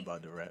nobody, Not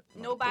about the rap.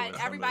 nobody,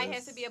 everybody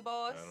has to be a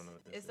boss.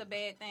 It's a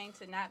bad thing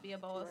to not be a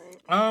boss.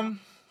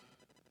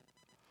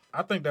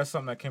 I think that's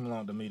something that came along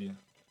with the media.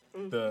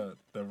 The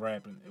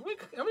rapping. Are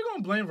we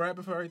gonna blame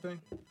rapping for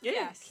everything?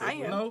 Yes. I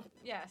am. No.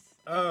 Yes.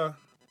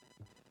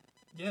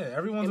 Yeah,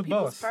 everyone's And a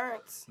boss. people's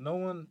parents. No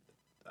one.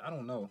 I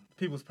don't know.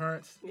 People's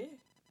parents. Yeah.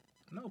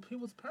 No,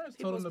 people's parents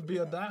told them to be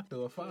a doctor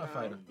or a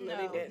firefighter. No,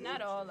 they didn't.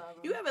 Not all of them.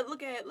 You ever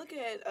look at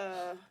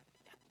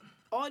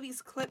all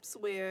these clips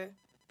where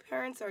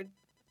parents are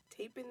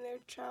taping their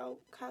child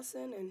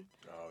cussing and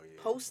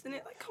posting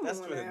it? Like, come that's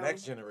on for now. the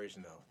next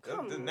generation, though.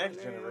 Come The on next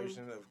now.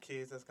 generation of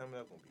kids that's coming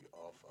up gonna be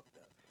all fucked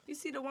up. You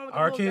see the one with the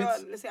Our little girl,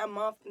 kids? let's say I'm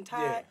off and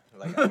tied. Yeah,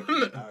 like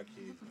our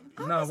kids.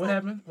 No, what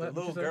happened? The What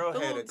little you say? girl The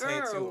had a little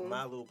tattoo girl. of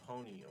My Little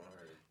Pony on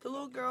her. The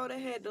little girl that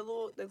had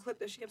the clip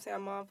that she kept saying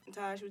I'm off and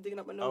tied. She was digging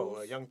up her nose.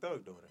 Oh, Young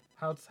Thug daughter.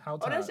 How Oh,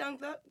 tired? that's Young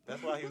Thug.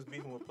 That's why he was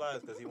beefing with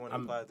Plies, because he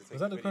wanted Plies to take was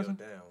that the the video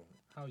question? down.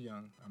 How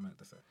young? I meant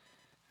to say.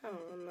 I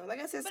don't know. Like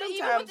I said, But even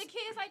sometimes with the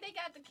kids, like they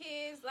got the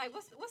kids. Like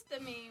what's the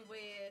meme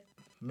with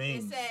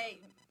Memes.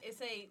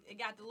 it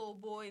got the little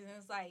boys and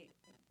it's like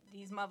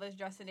these mothers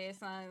dressing their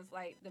sons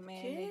like the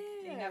man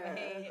they never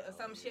had or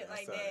some shit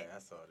like that. I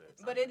saw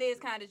that. But it is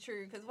kind of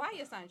true because why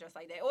your son dressed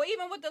like that? Or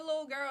even with the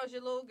little girls,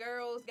 your little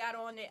girls got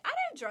on it. I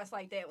didn't dress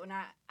like that when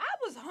I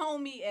was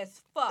homey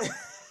as fuck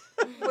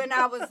when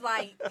I was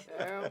like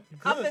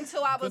up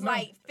until I was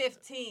like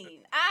 15.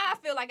 I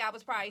feel like I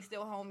was probably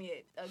still homey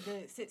at a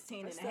good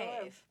 16 and a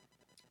half.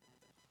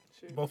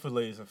 Both of the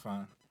ladies are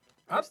fine.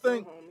 I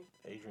think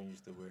Adrian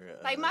used to wear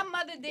like my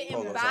mother didn't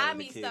polos buy out of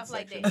me the stuff kids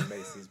like section that. at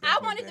Macy's I back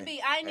in the wanted to day.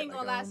 be. I ain't even Act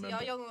gonna like I lie to y'all.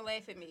 remember. Y'all gonna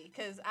laugh at me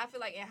because I feel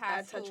like in high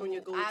I'll school, touch on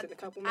your goals in a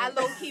couple I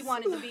minutes. low key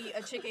wanted to be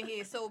a chicken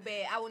head so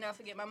bad. I will never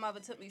forget. My mother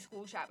took me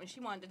school shopping.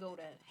 She wanted to go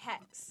to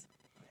Hacks.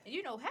 And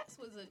you know, Hacks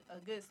was a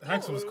good store.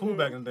 Hex was cool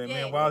back in the day.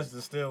 Yeah. Man, Wallace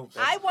is still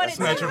I wanted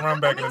snatch to and run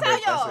back in let the me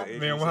day. tell y'all. That's what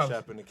Adrian Man, used to wow.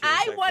 shop in the kids I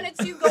section. wanted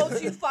to go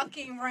to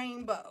fucking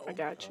Rainbow. I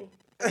got you.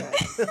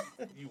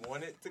 You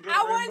wanted to go I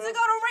to wanted to go Rainbow?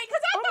 to Rainbow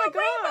because I Oh my thought God.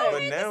 Rainbow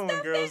But had now the when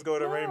stuff girls that- go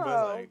to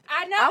Rainbow, it's like,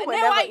 I know. I would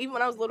now never, even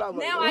when I was little, I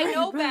wouldn't Now go I to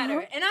know Rainbow.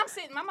 better. And I'm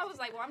sitting, my mother was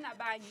like, well, I'm not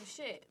buying you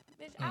shit.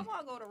 Bitch, I want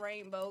to go to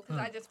Rainbow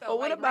because I just felt But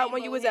what like about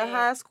when you was in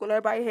high school and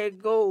everybody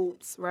had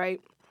golds, right?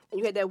 And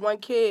you had that one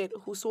kid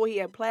who swore he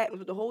had platinum,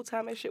 but the whole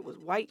time that shit was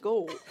white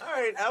gold. all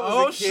right, I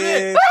was a shit.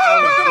 kid.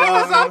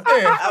 I was out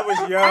there. I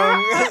was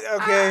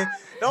young. Okay,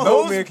 don't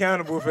hold me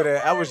accountable for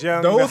that. I was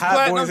young. Those The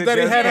Hot Boys platinums had that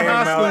he just had in came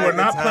high school out were at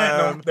the not time.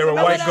 platinum. They were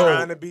Remember white that? gold.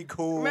 Trying to be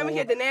cool. Remember he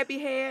had the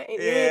nappy hair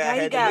and Yeah, how I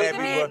he had got the nappy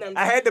platinum. bush.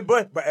 I had the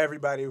bush, but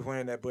everybody was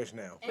wearing that bush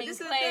now. And this is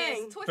the class,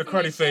 thing. twisting The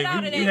cruddy shit fade,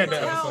 out you- of you had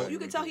that class. episode. You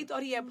could tell he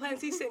thought he had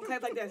plans. He's sitting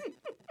class like this.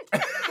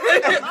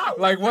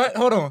 Like what?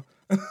 Hold on.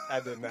 I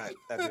did not.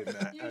 You did.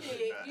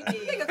 You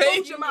did. Nigga,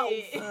 close your mouth.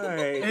 did. All right,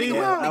 Hey, yeah,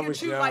 nigga I was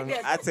chew young. like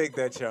that. I take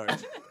that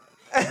charge.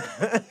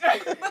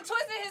 But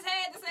twisting his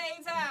head at the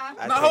same time.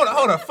 I No, take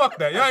hold on. Fuck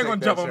that. Y'all I ain't gonna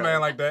take jump that on a shot.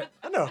 man like that.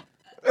 I know.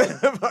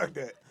 Fuck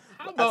that.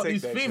 How about take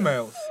these that shot.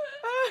 females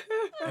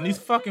and these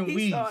fucking He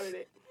weaves? started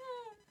it.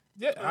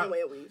 Yeah, I don't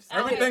wear weaves.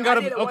 everything I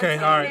gotta did be it one okay.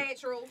 time. All right.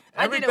 Natural. I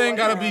did it Everything one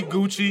gotta be time.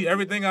 Gucci.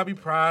 Everything gotta be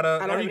Prada.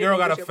 don't Every have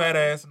girl anything got a Gucci fat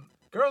about ass.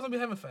 Girls don't be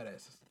having fat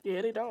asses.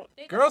 Yeah, they don't.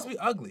 They Girls don't. be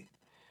ugly.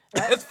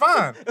 It's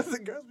fine. That's a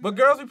girl's But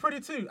girls be pretty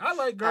too. I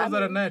like girls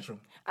that are natural,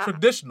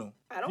 traditional.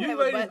 I don't You have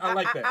ladies, a butt. I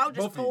like that. I'll Both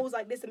just of you. pose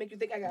like this to make you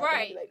think I got a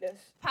Right. body like this.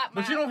 Pop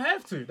But you don't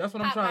have to. That's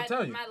what I'm trying to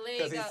tell you. My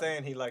Because leg he's up.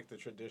 saying he liked the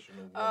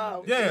traditional. Oh,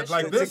 woman. Yeah, to-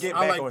 like to this, get I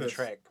back like on this.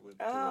 track with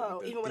Oh,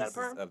 the even without a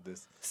thesis perm? of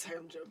this. Sorry,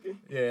 I'm joking.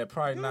 Yeah,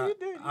 probably No, not. you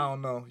did. I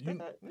don't know. You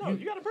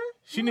got a perm?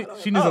 she needs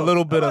a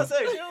little bit of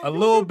a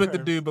little bit to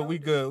do, but we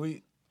good.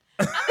 We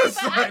I mean,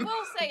 but I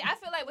will say, I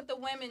feel like with the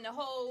women, the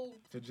whole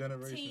the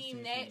generation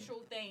team natural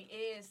thing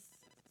is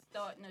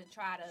starting to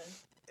try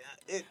to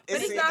But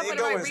it's not for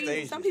the right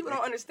reason. Some people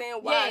don't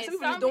understand why. Yeah, some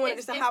people just doing it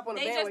just to hop on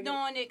the bandwagon. They just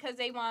doing it because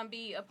they want to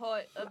be a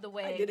part of the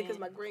wagon. I did it because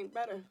my green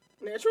better.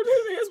 Natural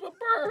is with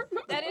burr.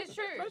 That is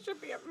true. That should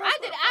be a I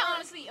did. I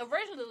honestly,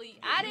 originally,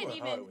 I didn't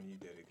even. When you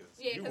did it,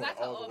 because I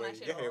cut all my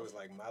shit off. Your hair off. was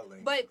like my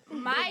length. But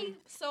my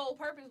sole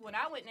purpose when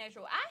I went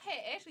natural, I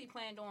had actually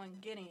planned on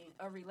getting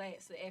a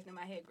relaxer after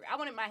my hair grew. I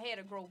wanted my hair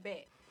to grow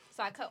back.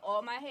 So I cut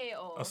all my hair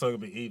off. Oh, so it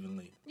would be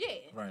evenly. Yeah.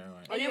 Right.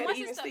 And then once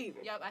it started,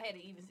 I had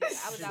an even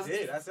season.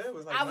 I said it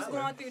was like I was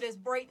going through this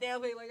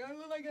breakdown phase, like, I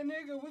look like a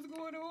nigga. What's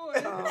going on?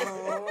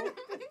 Oh.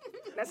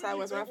 That's how it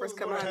was when I first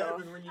come out. I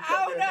don't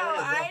know.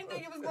 I didn't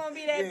think it was going to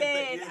be that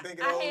bad.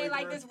 I had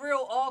like this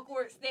real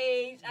awkward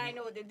stage. I didn't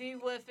know what to do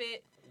with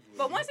it.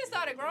 But once it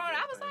started growing,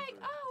 I was like,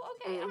 oh,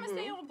 okay, I'm going to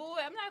stay on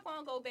board. I'm not going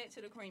to go back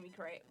to the creamy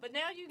crack. But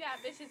now you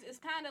got bitches, it's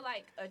kind of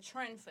like a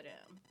trend for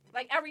them.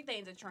 Like,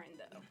 everything's a trend,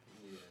 though.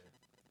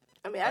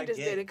 I mean, I just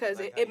did it because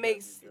it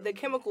makes, the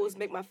chemicals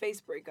make my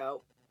face break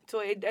out. So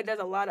it does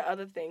a lot of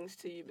other things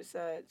to you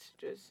besides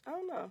just, I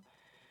don't know.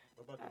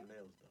 What about the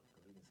nails,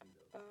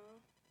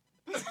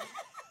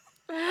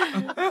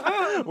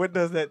 though? What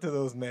does that to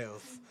those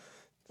nails?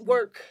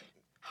 Work.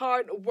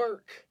 Hard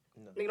work.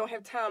 No. You don't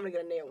have time to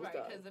get nails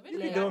done. You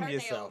can do them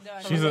yourself.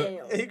 You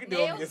can do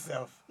them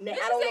yourself. Bitches,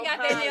 they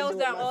got their nails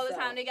done all the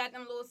time. They got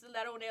them little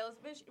stiletto nails.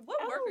 Bitch,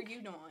 what work are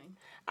you doing?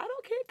 I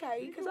don't care,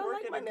 Kai, because I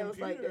like my nails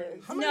like that.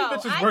 How many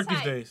bitches work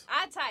these days?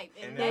 I type,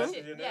 and that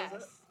shit,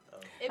 yes.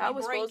 I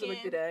was supposed to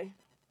work today.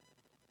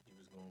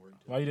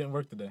 Why you didn't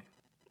work today?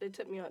 They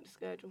took me out the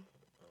schedule.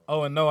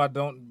 Oh, and no, I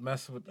don't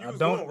mess with. I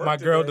don't. My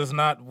girl does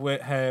not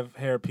have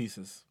hair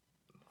pieces.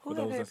 Who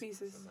have hair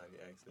pieces?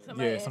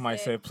 Somebody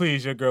said,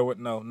 please, your girl would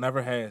know.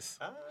 Never has.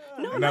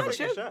 No, never. Not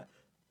your,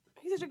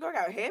 he said your girl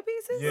got hair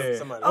pieces? Yeah.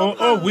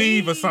 Or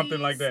weave or something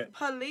like that.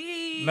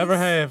 Police. Never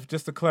have,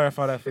 just to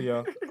clarify that for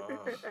y'all.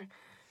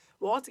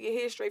 Walter get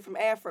hair straight from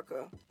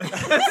Africa.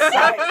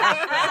 Psych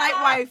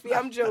wifey,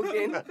 I'm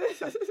joking.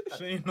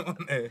 She ain't on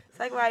there.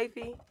 Psych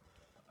wifey.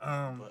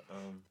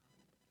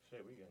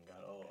 Shit, we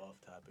got all off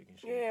topic and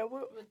shit. Yeah,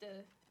 what with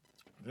the...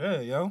 Yeah,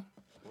 yo.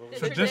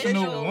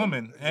 Traditional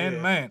woman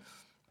and man.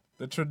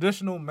 The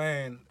traditional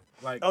man,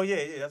 like. Oh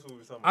yeah, that's what we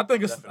were talking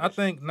about. I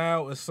think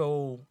now it's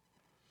so.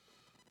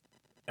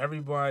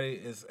 Everybody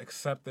is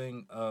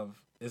accepting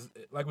of is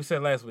like we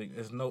said last week.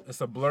 It's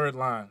a blurred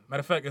line.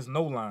 Matter of fact, it's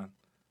no line,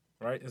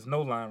 right? It's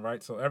no line,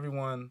 right? So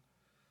everyone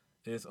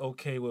is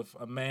okay with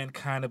a man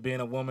kind of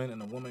being a woman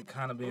and a woman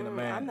kind of being a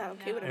man. I'm not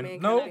okay with a man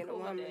kind of being a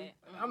woman.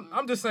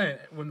 I'm just saying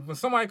when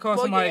somebody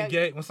calls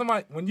gay,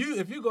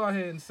 if you go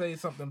ahead and say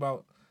something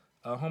about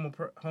a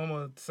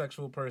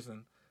homosexual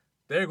person,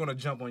 they're gonna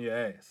jump on your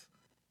ass.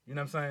 You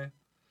know what I'm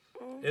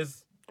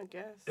saying? I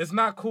guess it's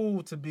not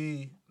cool to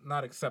be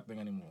not accepting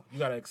anymore. You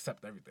gotta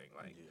accept everything.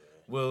 Like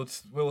Will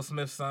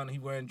Smith's son, he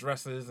wearing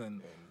dresses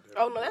and.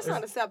 Oh no, that's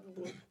not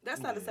acceptable. That's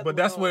not acceptable.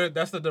 But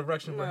that's the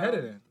direction we're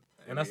headed in.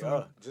 And that's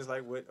just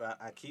like what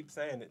I keep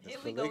saying it. This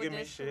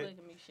polygamy shit,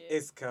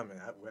 it's coming.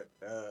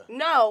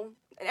 No,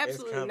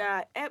 absolutely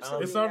not.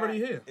 Absolutely, it's already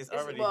here. It's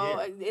already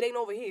here. It ain't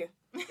over here.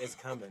 It's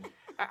coming.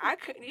 I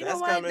could. You know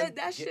what?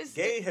 That's just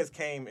gay has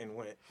came and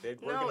went. They're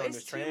working on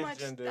this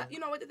transgender. Much, you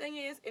know what the thing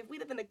is? If we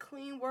live in a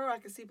clean world, I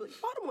can see. But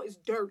Baltimore is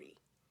dirty.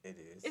 It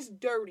is. It's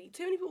dirty.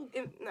 Too many people.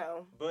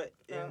 No. But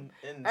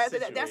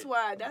that's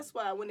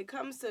why when it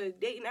comes to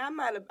dating, I'm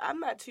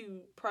not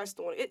too pressed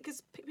on it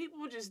because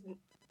people are just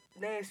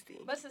nasty.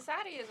 But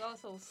society is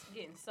also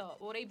getting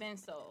soft. Well, they've been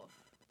soft.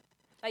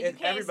 Like you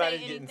can't everybody's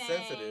say anything getting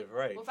sensitive,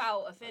 right?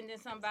 Without offending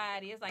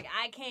somebody. It's like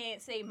I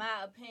can't say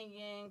my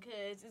opinion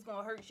because it's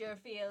gonna hurt your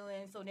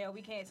feelings. So now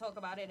we can't talk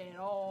about it at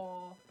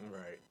all.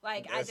 Right.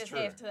 Like that's I just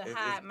have to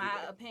hide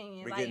my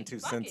opinion. We're getting too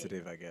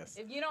sensitive, I guess.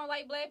 If you don't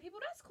like black people,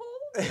 that's cool.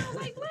 If you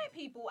don't like black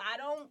people, I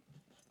don't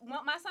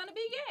want my son to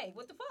be gay.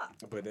 What the fuck?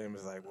 But then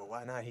it's like, well,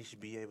 why not? He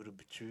should be able to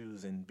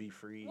choose and be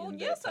free. Well, and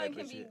your that son type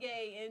can of be shit.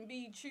 gay and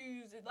be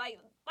choose like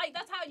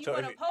that's how you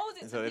would oppose it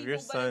to people. If your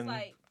son but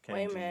it's like,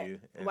 came to you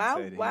and why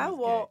said he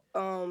was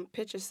gay,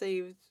 picture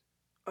saved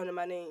under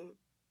my name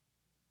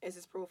as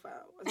his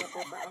profile? What's my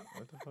profile?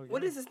 What the fuck?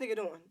 What is this nigga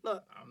doing?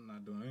 Look, I'm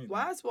not doing anything.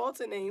 Why is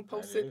Walter name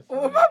posted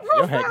on my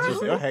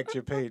profile? You hacked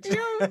your page.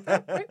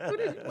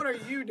 What are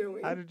you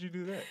doing? How did you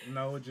do that?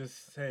 No, it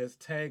just has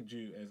tagged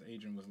you as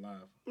Adrian was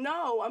live.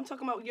 No, I'm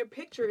talking about your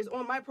picture is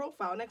on my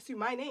profile next to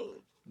my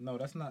name. No,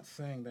 that's not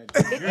saying that.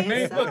 Your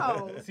name.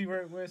 So. Look, see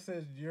where it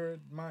says your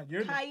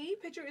Kai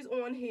picture is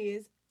on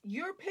his.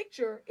 Your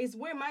picture is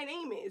where my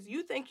name is.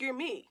 You think you're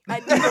me. I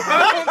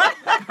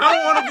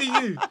don't want to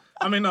be you.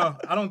 I mean, no,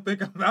 I don't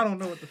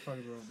know what the fuck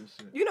is wrong with this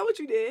shit. You know what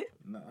you did?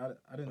 No,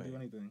 I didn't do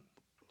anything.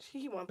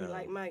 He want to be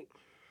like Mike.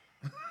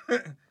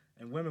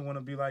 And women want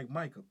to be like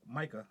Micah.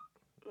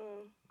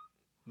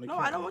 No,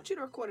 I don't want you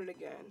to record it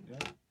again.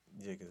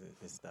 Yeah, because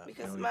it stopped.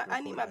 Because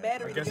I need my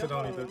battery. I guess to it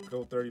only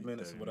go 30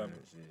 minutes or whatever.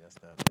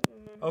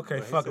 Yeah,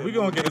 okay, fuck it. We're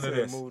going to get into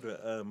this.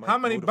 How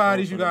many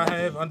bodies you got to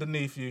have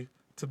underneath you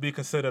to be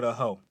considered a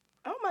hoe?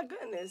 Oh, my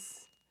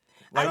goodness.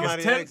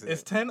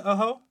 Is 10 a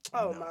hoe?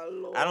 Oh, my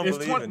Lord. I don't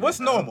believe 20, What's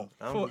normal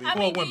for women?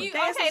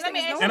 Okay, let me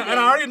ask you. And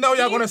I already know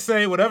y'all going to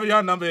say whatever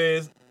y'all number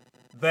is,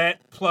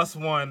 that plus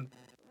one,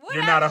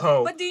 you're not a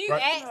hoe. But do you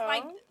ask,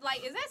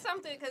 like, is that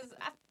something, because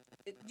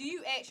do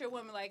you ask your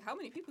woman, like, how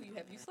many people you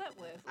slept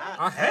with?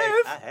 I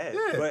have.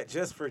 Yeah. But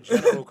just for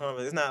general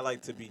conversation, it's not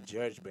like to be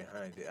judged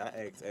behind it.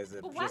 I ask as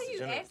a. But why do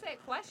you ask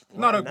that question?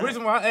 No, the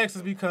reason why I ask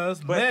is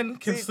because men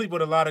can sleep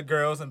with a lot of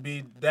girls and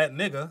be that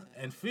nigga,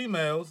 and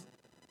females,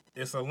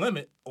 it's a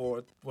limit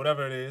or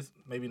whatever it is,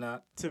 maybe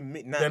not. To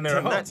me,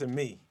 not to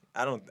me.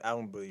 I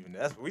don't believe in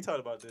that. We talked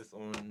about this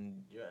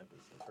on your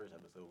first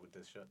episode with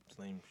the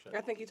Slim Shut.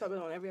 I think you talk about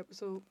it on every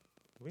episode.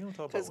 We don't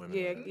talk about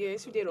women.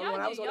 Yes, you did. When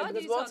I was on it,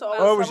 because we'll talk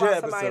what was your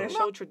about somebody episode?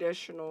 that show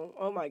traditional.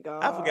 Oh my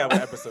God. I forgot what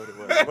episode it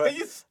was. But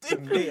to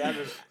me,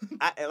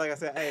 like I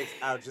said, I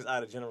asked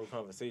out of general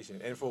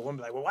conversation. And for a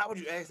woman, like, well, why would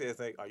you ask that?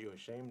 It's like, are you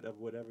ashamed of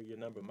whatever your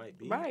number might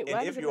be? Right.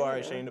 And if you are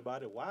ashamed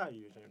about it, why are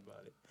you ashamed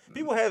about it?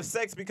 People have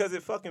sex because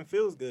it fucking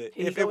feels good.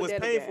 If it was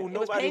painful,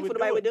 nobody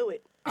would do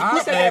it. I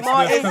asked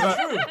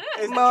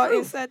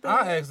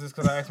this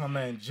because I asked my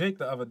man Jake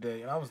the other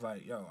day, and I was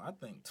like, yo, I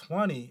think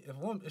 20,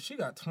 if she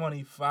got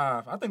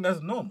 25, I think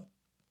that's normal.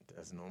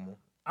 That's normal.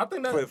 I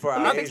think that's for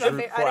our age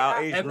group.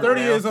 At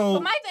 30 years old.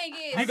 But my thing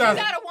is, she got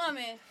a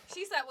woman.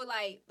 She slept with,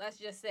 like, let's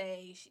just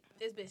say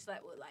this bitch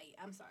slept with, like,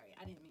 I'm sorry,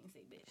 I didn't mean to say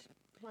bitch.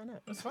 Why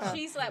not? That's fine.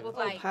 She slept with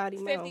like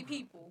 50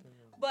 people,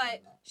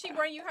 but she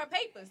bring you her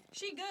papers.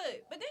 She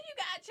good. But then you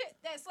got a chick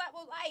that slept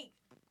with like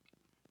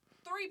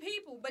 3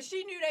 people, but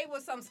she knew they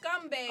was some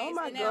scumbags,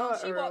 and now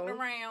she walked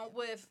around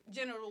with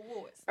genital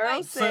warts.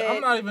 Earl said, so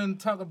I'm not even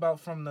talking about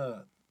from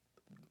the.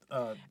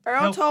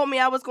 Earl told me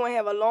I was going to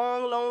have a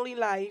long, lonely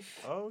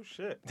life. Oh,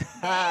 shit.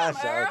 Damn,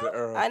 Shout out to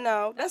Earl. I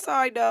know. That's all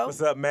right, though. What's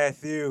up,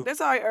 Matthew?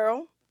 That's all right,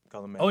 Earl.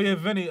 Call him Matthew. Oh, yeah,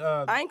 Vinny.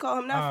 I ain't call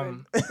him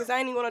nothing because I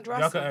ain't even going to address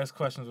him. Y'all can ask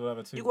questions,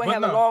 whatever, too. You going to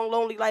have a long,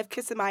 lonely life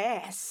kissing my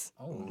ass.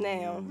 Oh.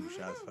 Now.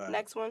 Shots fired.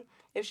 Next one.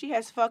 If she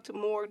has fucked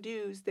more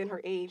dudes than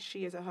her age,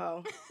 she is a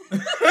hoe.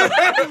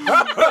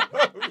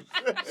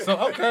 So,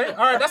 okay.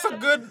 All right, that's a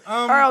good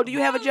Earl, do you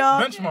have a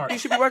job? Benchmark. You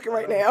should be working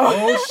right now.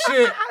 Oh,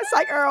 shit. It's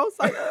like Earl.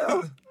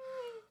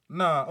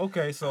 Nah,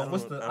 okay, so I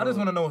just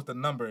want to know what the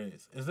number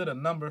is. Is it a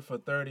number for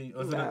 30,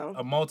 or is it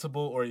a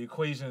multiple or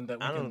equation that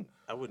we can...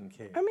 I wouldn't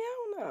care. I mean,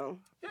 I don't know.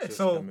 Yeah,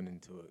 so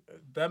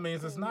that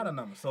means it's not a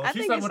number. So if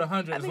she's up with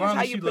 100, as long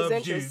as she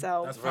loves you,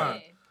 that's fine.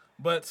 Right.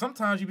 But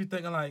sometimes you be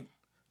thinking like,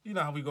 you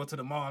know how we go to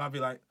the mall and I'll be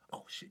like,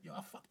 oh shit, yo,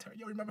 I fucked her.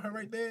 Yo, remember her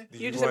right there?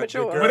 You just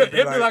immature. But it'd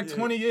be like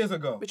 20 years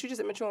ago. But you just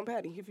immature and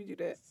petty if you do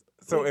that.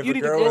 So if you a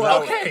girl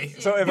was okay.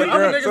 So if a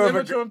girl,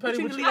 immature and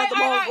petty, you leave out the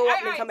mall, go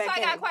up and come back in. So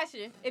I got a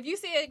question. If you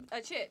see a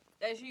chick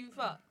that you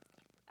fuck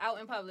out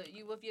in public,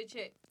 you with your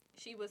chick,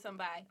 she with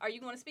somebody, are you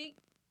going to speak?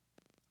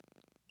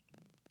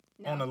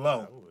 No. On the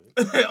low.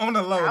 On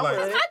the low, like.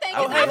 I think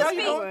I'm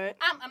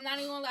not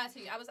even gonna lie to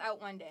you. I was out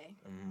one day.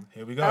 Mm-hmm.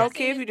 Here we go. I don't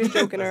care if you're just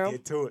joking, Earl. Let's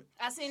get to it.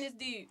 I seen this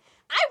dude.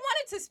 I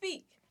wanted to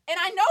speak, and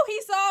I know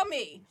he saw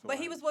me, but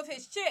he was with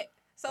his chick.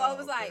 So I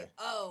was like,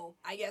 oh,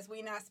 I guess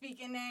we not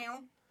speaking now.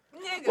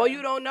 Nigga. Well,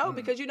 you don't know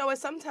because you know what?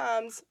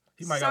 Sometimes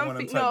he might got one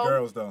of them type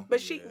girls though. But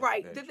she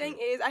The thing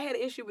is, I had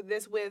an issue with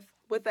this with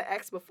the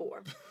ex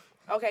before.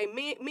 Okay,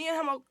 me and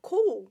him are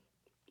cool,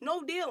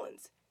 no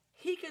dealings.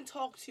 He can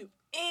talk to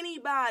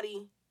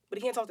anybody, but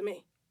he can't talk to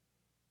me.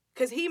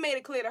 Because he made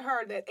it clear to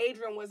her that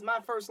Adrian was my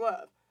first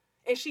love.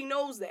 And she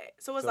knows that.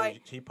 So it's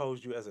like... he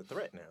posed you as a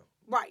threat now.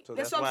 Right. So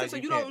that's what I'm saying. So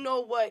you don't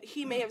know what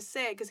he may have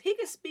said. Because he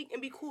can speak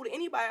and be cool to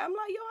anybody. I'm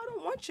like, yo, I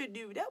don't want your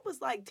dude. That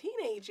was like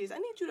teenagers. I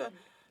need you to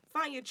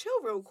find your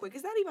chill real quick.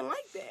 It's not even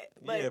like that.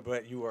 But, yeah,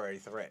 but you are a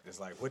threat.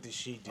 It's like, what did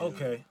she do?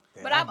 Okay.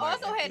 But I've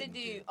also had to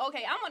do...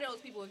 Okay, I'm one of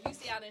those people, if you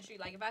see out in the street,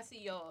 like if I see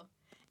y'all,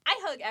 I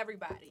hug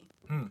everybody.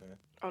 Okay.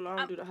 Oh, no, I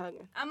don't do the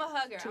hugging. I'm a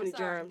hugger. Too many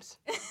germs.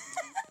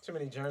 Too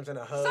many germs in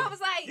a hug. So I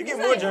was like... You get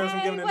more germs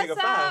from giving a nigga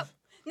 5.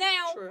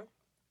 Now... True.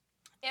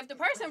 If the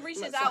person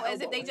reaches out as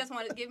if they just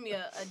want to give me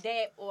a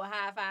dap or a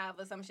high five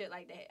or some shit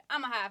like that,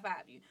 I'm going to high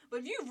five you.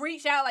 But if you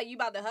reach out like you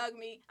about to hug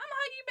me, I'm going to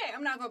hug you back.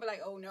 I'm not going to be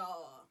like, oh,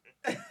 no.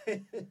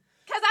 Because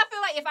I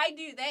feel like if I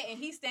do that and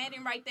he's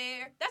standing right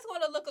there, that's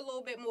going to look a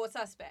little bit more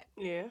suspect.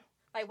 Yeah.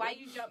 Like, why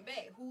you jump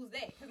back? Who's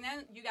that? Because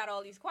now you got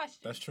all these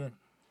questions. That's true.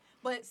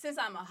 But since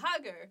I'm a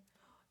hugger,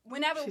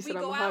 whenever we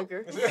go out,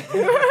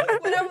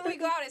 whenever we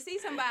go out and see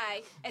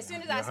somebody, as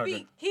soon as I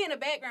speak, he in the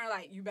background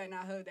like, you better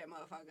not hug that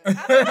motherfucker.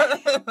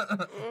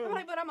 I'm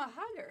like, but I'm a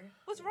hugger.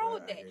 What's wrong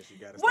with that?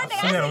 One day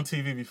I've seen that on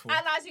TV before. I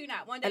lied to you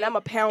not. One day, and I'm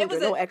a pounder,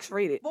 no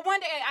X-rated. But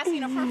one day I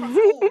seen a friend from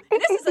school,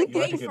 and this is a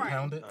gay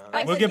friend.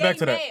 Like we'll get back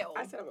to that.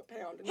 I said I'm a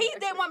pounder. He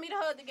didn't want me to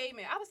hug the gay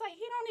man. I was like,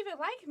 he don't even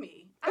like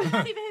me. I'm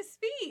not even his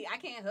speed. I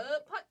can't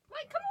hug.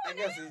 Like, come on. I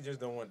guess he just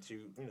don't want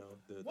you. You know,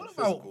 what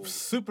about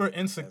super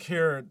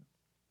insecure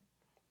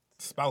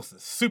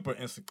spouses? Super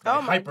insecure,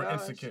 hyper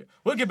insecure.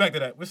 We'll get back to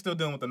that. We're still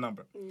dealing with the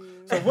number.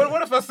 So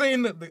what if I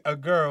seen a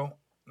girl?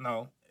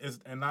 No,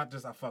 and not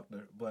just I fucked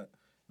her, but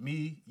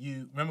me,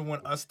 you. Remember when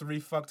us 3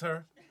 fucked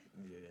her?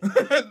 Yeah.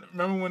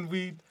 Remember when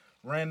we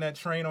ran that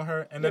train on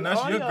her, and then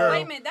that's your girl.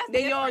 Wait a minute, that's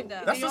different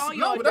though.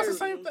 That's the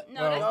same thing.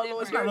 No, that's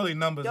different. It's not really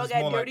numbers. Y'all it's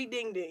got more dirty like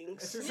ding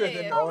dings.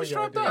 no, we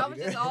strapped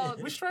up.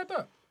 We strapped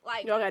up.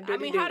 Like, y'all got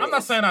dirty how I'm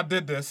not saying I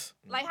did this.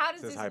 Like, how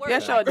does this work?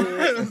 Yes, y'all did.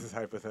 This is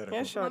hypothetical.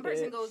 Yes, y'all One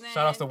person did. goes in,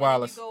 Shout out to and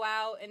Wallace. you go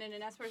out, and then the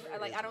next person.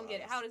 Like, I don't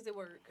get it. How does it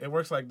work? It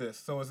works like this.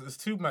 So it's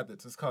two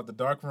methods. It's called the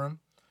dark room,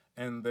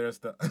 and there's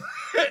the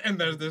and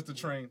there's the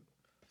train.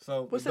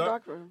 So what's the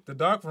dark room? The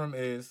dark room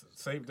is,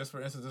 say, just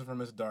for instance, this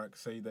room is dark.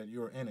 Say that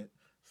you're in it.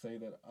 Say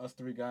that us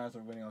three guys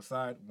are waiting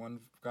outside.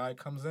 One guy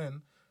comes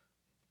in.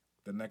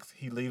 The next,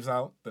 he leaves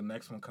out. The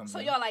next one comes in. So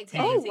y'all like tag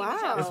team each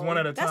other. It's one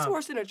at a time. That's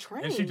worse than a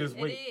train. And she just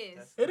It waits.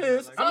 is. It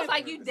is. So it's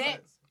like you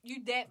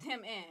dapped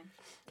him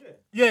in.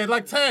 Yeah,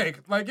 like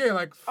tag. Like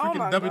freaking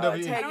WWE. God,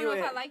 I don't know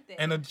if I like that.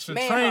 And the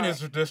train is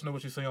traditional,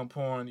 what you see on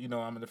porn. You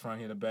know, I'm in the front,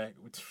 here in the back.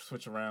 We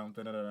switch around.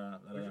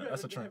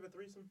 That's a train. Have a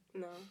threesome?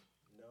 No.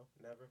 No,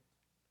 never.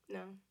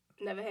 No,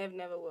 never have,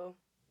 never will.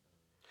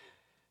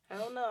 I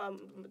don't know.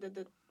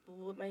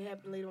 What may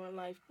happen later in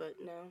life, but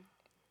no.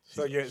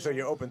 So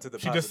you're open to the.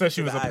 She just said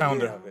she was a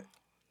pounder.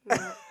 No.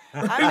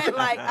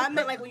 I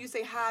meant like when you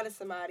say hi to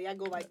somebody, I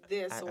go like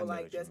this or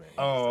like this.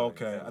 Oh,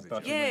 okay. I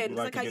thought you it's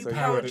like like how you pound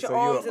pound it. your So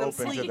arms you're and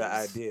open to sleeves. the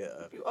idea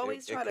of You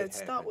always try to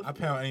start with. I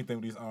pound anything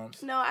with these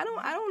arms. No, I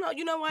don't know.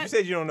 You know what? You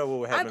said you don't know what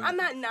would happen. I'm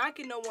not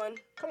knocking no one.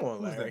 Come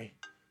on, Larry.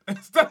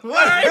 Stop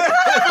Larry!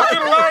 Fucking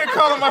Larry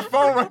calling my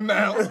phone right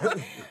now.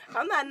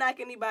 I'm not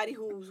knocking anybody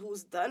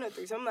who's done a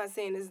threesome. I'm not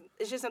saying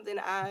it's just something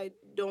that I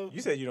don't.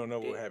 You said you don't know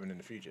what will happen in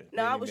the future.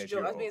 No, I was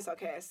joking. I was being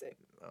sarcastic.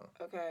 Oh.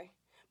 Okay,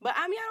 but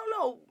I mean, I don't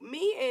know.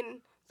 Me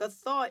and the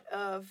thought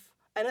of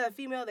another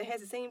female that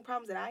has the same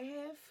problems that I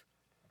have.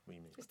 What do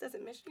you mean? Just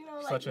doesn't miss,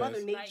 like Such Mother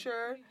as?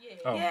 Nature.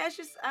 Like, Oh. Yeah, it's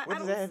just. What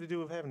does that have to do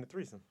with having a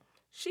threesome?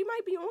 She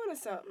might be on or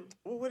something.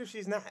 Well, what if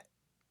she's not?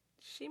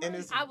 She And might.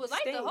 it's- I would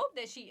like stink. to hope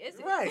that she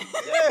isn't. Right. Yeah.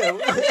 I don't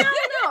know.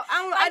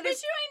 I Like,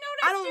 just. but you ain't know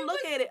that. I don't she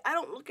look was- at it. I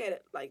don't look at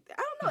it like that.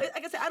 I don't know.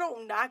 Like I said, I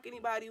don't knock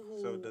anybody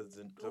who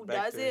who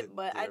back does to it,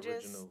 but the I just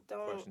original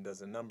don't. question, does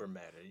the number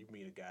matter? You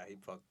meet a guy, he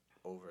fucked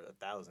over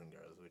 1,000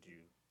 girls.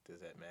 Does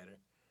that matter?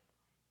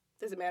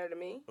 Does it matter to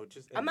me? Or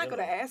just I'm not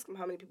gonna general? ask him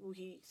how many people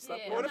he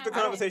slept Yeah, with. What if the I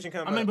don't- conversation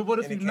comes up? I mean, but what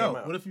if and you it know? came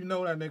out? What if you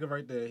know that nigga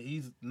right there?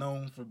 He's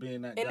known for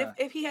being that And guy.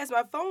 if he has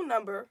my phone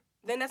number,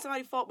 then that's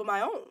somebody's fault but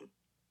my own.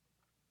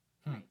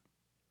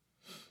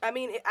 I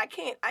mean, I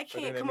can't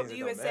then that come up means to it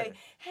you don't and say, matter.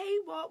 "Hey,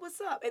 Walt,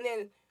 what's up?" And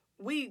then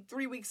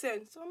 3 weeks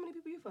in, so how many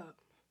people you fuck?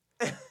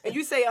 And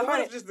you say But what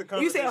if 100. just the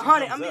You say conversation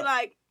 100. comes I'm be up?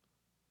 like,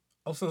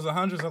 Oh, so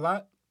 100's a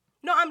lot?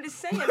 no, I'm just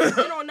saying, it's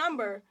a general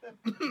number.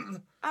 I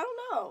don't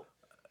know.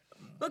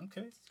 Look,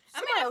 Okay. I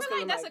mean, I feel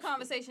like that's a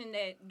conversation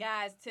that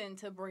guys tend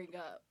to bring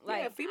up. Like,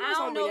 Yeah, I females don't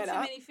don't know bring too that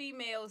up. many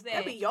females that.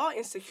 That be y'all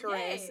insecure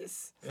Yeah.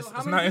 asses. It's, how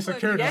it's many not people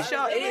insecurity. Yes,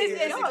 y'all It is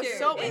is. Y'all insecure.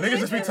 so It's Niggas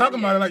just be insecure. talking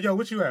about it like, yo,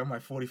 what you at? I'm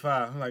like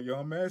 45. I'm like, yo,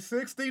 I'm at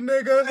 60,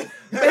 nigga.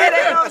 But had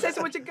that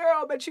conversation with your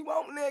girl, but you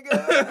won't,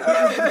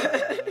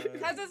 nigga.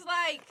 Because it's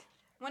like,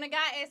 when a guy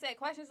asks that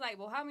question, it's like,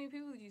 well, how many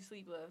people did you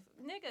sleep with?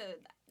 Nigga,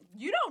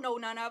 you don't know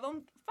none of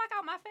them. Fuck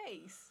out my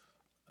face.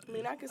 I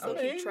mean, I can still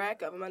I mean, keep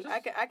track of them. I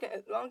can,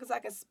 as long as I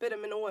can spit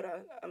them in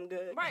order, I'm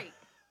good. Right.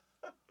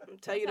 I'll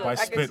tell you By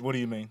that. spit, what do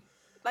you mean?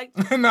 Like,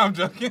 No, I'm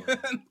joking.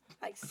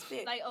 like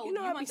spit. Like, oh, you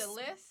know, you I want be the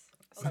list?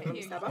 Stop, Okay, here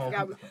you stop.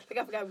 go.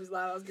 I forgot whose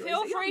line I was getting.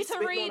 Feel free to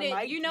read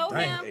it. You know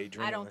Dang.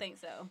 him? I don't think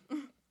so.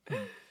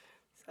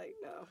 It's like,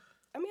 no.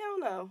 I mean, I don't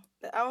know.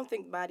 I don't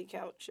think body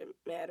count should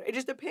matter. It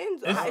just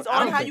depends. It's- It's I on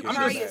don't how think you it I'm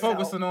carry just yourself.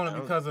 focusing on it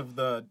because of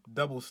the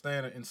double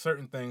standard in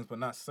certain things, but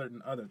not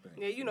certain other things.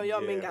 Yeah, you know,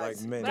 y'all men got.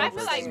 like men But I feel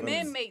versus like women.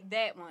 men make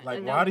that one. Like,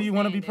 a why do you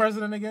want to be double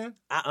president again?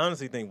 I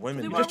honestly think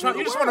women. You do. just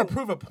You just want to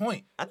prove a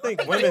point. I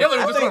think Hillary women.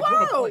 just wanna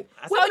prove a point.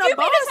 I So Women you are mean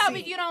to tell me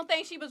bossy. you don't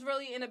think she was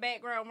really in the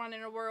background running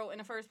the world in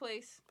the first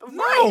place?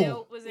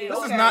 No, Was this it? is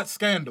Okay. not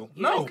scandal.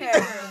 No, Okay.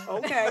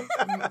 Okay.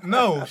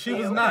 no, she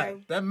was Okay.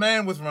 not. That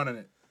man was running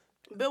it.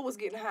 Bill was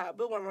getting high.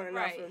 Bill wasn't running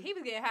Right. nothing. He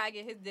was getting high,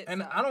 getting his dick And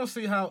sucked. I don't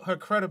see how her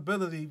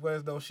credibility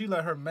was though. She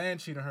let her man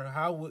cheat on her.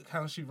 How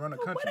she run a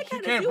What country? that She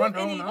gotta can't do run with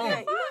her own anything? home.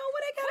 You know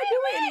what that got to do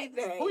with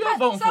anything? Who y'all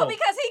voting So for?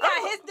 because he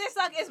got his dick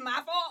sucked, it's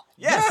my fault?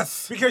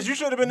 Yes, because you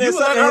should have been there You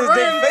let sucking her his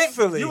dick run.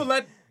 faithfully. You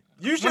let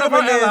You should one have of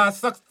been her there. allies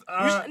sucks.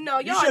 No,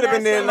 You y'all should have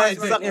been there, not like,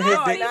 serious sucking right his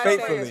now. dick Y'all not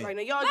serious faithfully. Right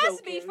now. Y'all Let's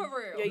joking. be for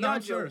real. Yeah, No, y'all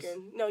I'm serious.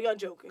 joking. No, y'all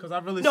joking. Because I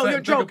really No, sat you're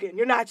and think of- joking.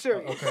 You're not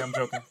serious. Okay, I'm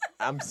joking.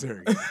 I'm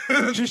serious.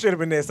 She should have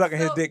been there sucking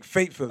his dick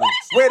faithfully.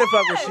 Where the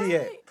fuck was she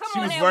at? Come She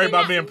on was now, worried we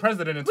about not- being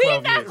president in We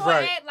 12 not years. gonna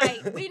Right. act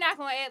like we not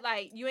gonna act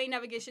like you ain't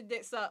never get your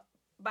dick sucked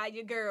by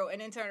your girl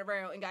and then turn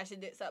around and got your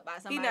dick sucked by He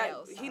somebody not.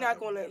 else. He not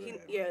gonna.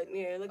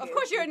 Yeah. Look Of at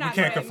course you're We not.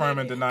 can't gonna confirm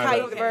admit and it. deny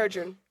Kyle that. the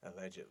virgin.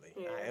 Allegedly.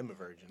 Yeah. I am a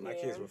virgin. My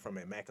Yeah. kids were from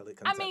immaculate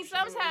I conception. mean,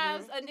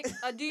 sometimes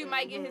a dude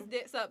might get his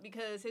dick sucked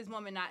because his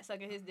woman not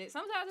sucking his dick.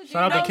 Sometimes a dude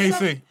Shout out to knows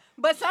KC.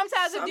 but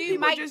sometimes a Some dude people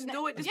might just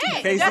do it just to yeah,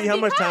 be- Casey, just how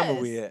much time are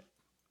because. we at?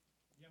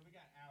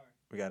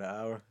 We got an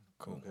hour.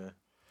 Cool. Okay.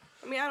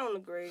 I mean, I don't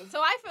agree. So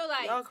I feel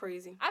like Y'all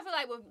crazy.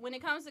 when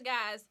it comes to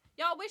guys,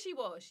 y'all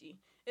wishy-washy.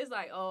 it's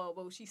like, oh,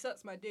 well, she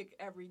sucks my dick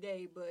every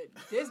day, but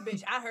this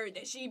bitch, I heard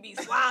that she be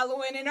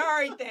swallowing and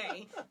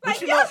everything.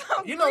 Like, you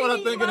know what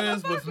I think it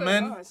is with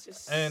men,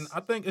 and I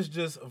think it's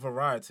just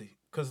variety.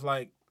 Cause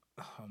like,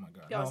 oh my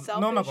god, no,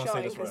 I'm not gonna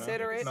say this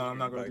right now. No, I'm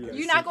not gonna do that.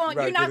 You're not gonna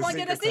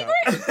get a secret.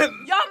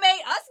 Y'all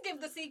made us give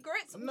the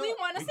secrets. No, we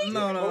want a secret.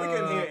 No. We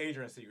couldn't hear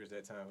Adrian's secrets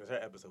that time because her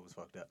episode was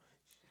fucked up.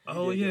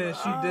 Oh yeah,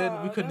 she did.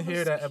 We couldn't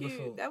hear that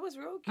episode. That was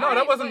real cute. No,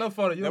 that wasn't no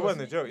fault of yours. That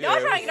wasn't a joke. Y'all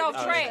trying to get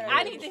off track.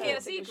 I need to hear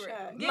the secret.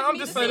 No, I'm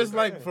just saying it's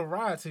like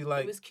variety.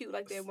 Like it was cute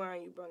like that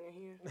wine you brought in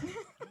here.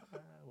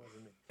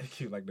 It's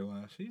cute like the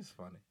wine. She's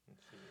funny.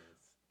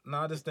 No,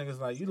 I just think it's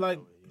like you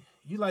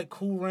like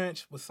Cool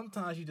Ranch, but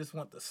sometimes you just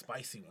want the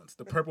spicy ones,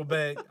 the purple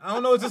bag. I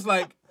don't know. It's just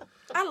like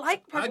I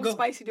like purple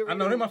spicy Doritos. I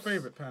know they're my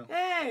favorite, pound.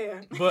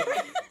 Yeah.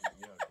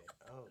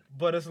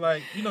 But it's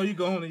like you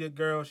go home to your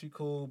girl, she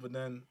cool, but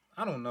then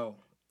I don't know.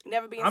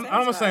 Never being I'm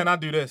not saying I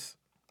do this.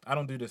 I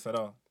don't do this at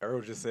all.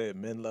 Earl just said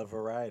men love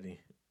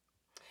variety.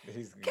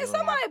 Can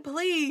somebody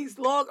please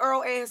log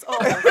Earl ass off?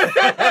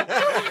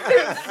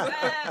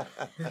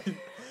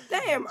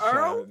 Damn,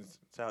 Earl.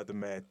 Shout out to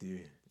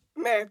Matthew.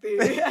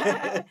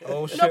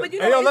 Oh shit! No, but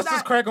let's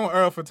just crack on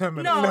Earl for 10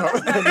 minutes. No,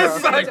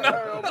 let's not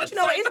Earl. But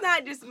it's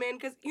not just men,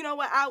 because you know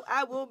what?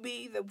 I will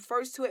be the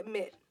first to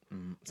admit.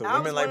 So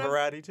women like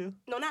variety too?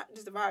 No, not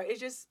just the variety. It's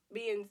just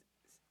being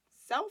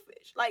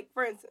selfish. Like,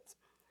 for instance,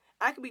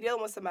 I could be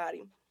dealing with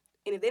somebody,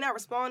 and if they're not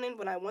responding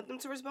when I want them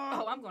to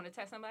respond, I'm going to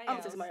text somebody else. I'm going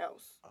to text somebody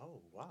else.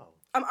 Oh, wow.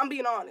 I'm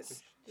being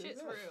honest.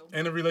 Shit's real.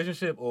 In a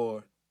relationship,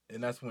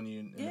 and that's when you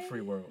in the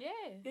free world.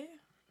 Yeah.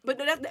 But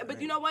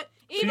but you know what?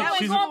 Even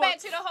when going back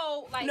to the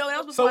whole like. No,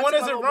 that was so when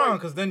is it wrong?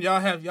 Because then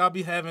y'all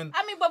be having.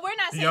 I mean, but we're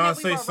not saying Beyonce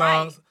that we were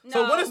songs. Right.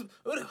 So No. what is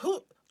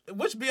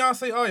which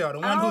Beyonce are y'all? The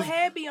one I don't who's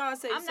have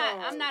Beyonce songs.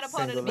 I'm not a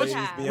part of the Ladies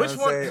beehive. Which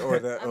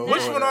one?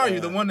 Which one are you?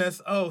 The one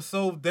that's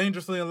so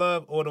dangerously in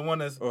love, or the one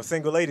that's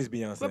Single ladies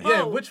Beyonce? Both.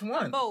 Yeah, which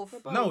one?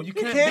 Both. No, you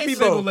can't be be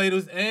single both.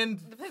 ladies and.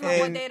 Depends on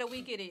what day of the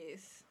week it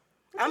is.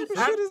 What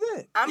shit is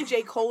that? I'm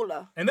J.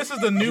 Cola. And this is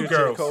the new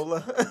girls.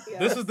 Cola.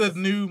 This is the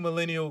new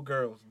millennial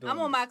girls. I'm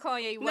on my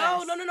Kanye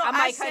West. No. I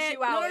might said, cut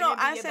you out. No.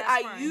 I said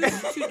I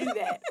used to do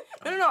that.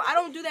 No. I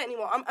don't do that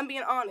anymore. I'm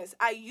being honest.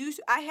 I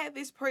had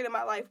this period in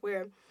my life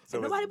where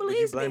nobody believes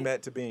me. Did you blame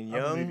that to being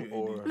young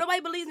or? Nobody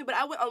believes me, but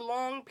I went a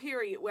long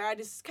period where I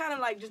just kind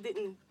of just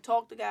didn't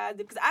talk to guys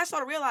because I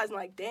started realizing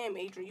damn,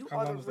 Adrian, you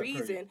are the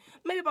reason.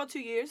 Maybe about 2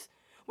 years,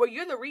 where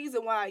you're the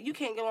reason why you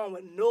can't get along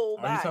with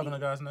nobody. Are you talking to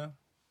guys now?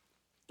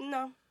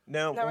 No.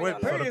 Now, Not with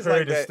right now. periods So the period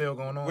like that, is still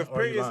going on. with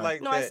periods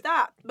like No, that, I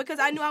stopped because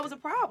I knew I was a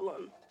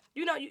problem.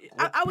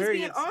 I was being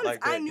periods honest.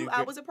 like that, I knew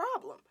I was a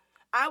problem.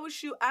 I was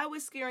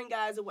scaring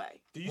guys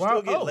away. do you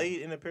still get laid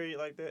in a period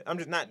like that? I'm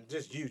just not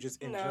just you,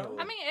 just in general.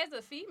 I mean, as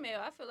a female,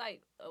 I feel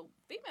like a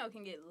female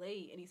can get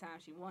laid anytime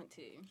she want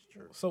to.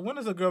 So when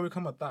does a girl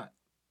become a thought?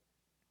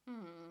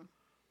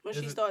 When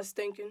she starts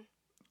stinking.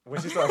 When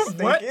she starts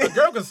stinking. What? A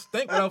girl can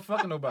stink without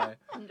fucking nobody.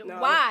 No.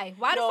 Why?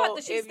 Why the fuck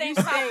does she if stink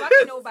you without stink-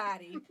 fucking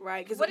nobody?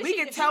 Right, because What is we she-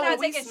 can if she tell not when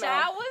we taking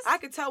smell. showers? I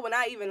can tell when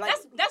I even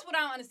That's what I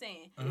don't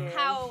understand. Mhm.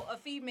 How a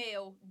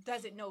female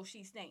doesn't know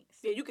she stinks.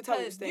 Yeah, you can tell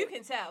when you 'Cause stink. you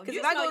can tell. Because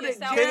You if I smell go to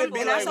yourself the Can it gym be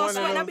and I like saw one of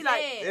sweat, I'd those- be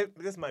like,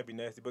 This might be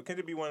nasty, but can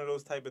it be one of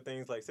those type of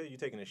things like, say you're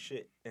taking a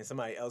shit and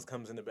somebody else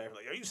comes in the back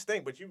like, oh, you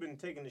stink, but you've been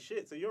taking the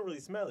shit, so you don't really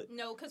smell it.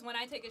 No, because when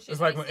I take a shit,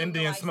 It's like I when still know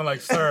Indians I smell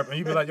like stink. syrup, and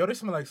you be like, yo, they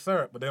smell like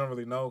syrup, but they don't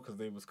really know because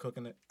they was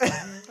cooking it.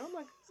 oh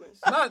my goodness.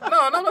 I'm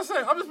not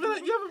saying. I'm just be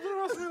like, you ever been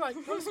around saying like,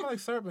 yo, it smell like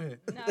syrup in here?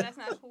 No, that's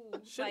not cool.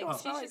 Like, Shit she don't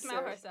smell should like smell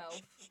syrup.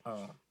 herself.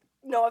 Oh.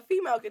 No, a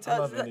female can I tell.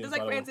 love Just Indians, like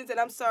by for the way. instance, and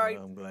I'm sorry,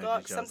 I'm glad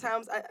dog, you chose it.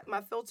 sometimes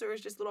my filter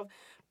is just a little off.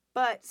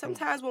 But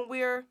sometimes when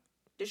we're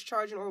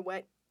discharging or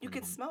wet, you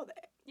can smell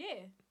that.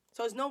 Yeah.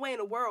 So there's no way in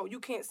the world you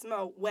can't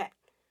smell wet.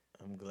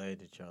 I'm glad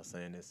that y'all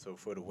saying this. So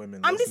for the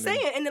women I'm just listening,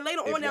 saying, and then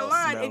later if on down y'all the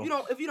line,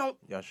 smell- if you don't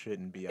y'all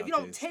shouldn't be if out you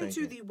don't there tend to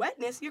stinking. the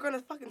wetness, you're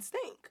gonna fucking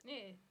stink. Yeah.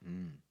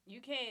 Mm. You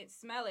can't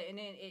smell it and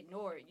then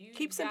ignore it. You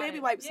Keep some gotta- baby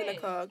wipes in the yeah.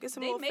 car. Get some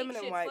They little make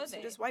feminine shit for wipes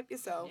and that. just wipe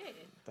yourself. Yeah.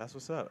 That's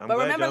what's up. I'm But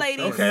glad remember, y'all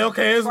ladies- saying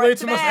Okay, it's Front way to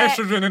too much back.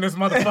 estrogen in this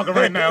motherfucker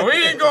right now. We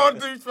ain't going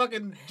through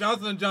fucking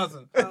Johnson &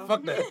 Johnson. Oh.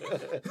 Fuck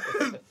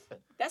that.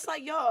 That's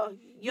like y'all.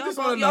 just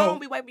Y'all wanna know. don't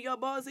be wiping your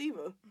balls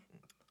either.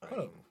 Hold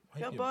up.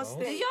 Wipe Your your boss balls?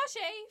 Do stink. y'all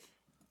shave?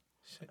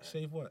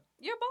 Shave what?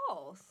 Your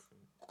balls.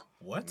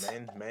 What?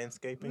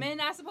 manscaping. Men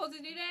not supposed to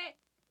do that?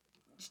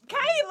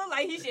 Kanye look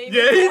like he shaved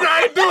Yeah, his he balls.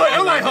 ain't do it.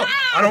 I'm like,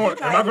 I don't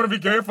want. Am I gonna be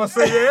gay if I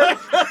say yeah?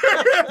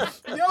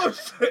 Yo,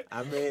 shit.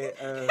 I mean,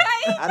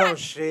 I don't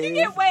shave. You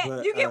get wet.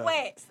 but, You get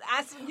wet.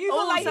 You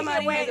look like you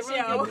somebody get has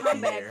wet, a really yo. good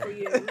comeback for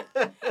you.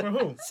 For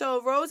who?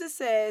 So Rosa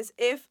says,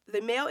 if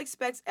the male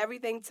expects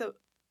everything to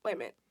wait a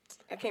minute,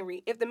 I can't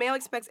read. If the male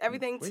expects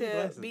everything Where your to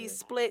glasses be at?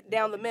 split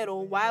down the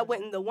middle, why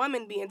wouldn't the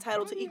woman be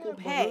entitled to equal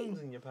pay?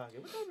 In your pocket.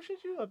 What type of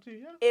shit you up to,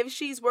 yeah? If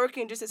she's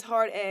working just as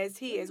hard as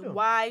he is, doing?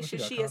 why What, should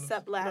you got she condoms?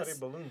 accept No, less? they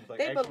balloons. Like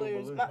They actual balloons.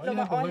 balloons. My- Why no, you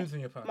my have balloons in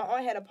your My pocket?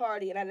 aunt had a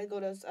party and I had to go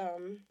to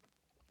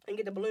and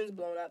get the balloons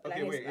blown up. And I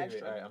Okay, had wait, some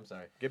extra. all right, I'm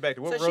sorry. Get back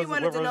to what So Rosa, she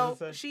wanted what to Rosa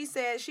know. say? She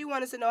said she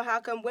wanted to know how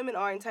come women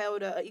are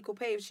entitled to equal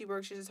pay if she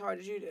works just as hard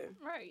as you do.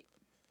 Right.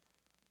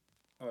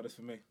 Oh, that's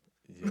for me.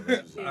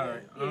 Yeah.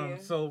 All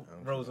right. So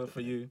Rosa,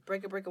 for you.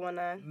 Breaker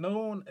 19. No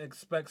one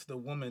expects the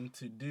woman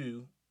to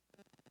do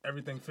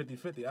everything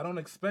 50-50. I don't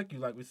expect you,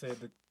 like we said,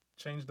 to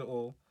change the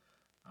oil.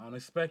 I don't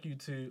expect you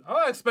to. All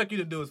I expect you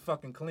to do is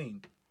fucking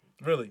clean.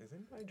 Really. Is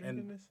anybody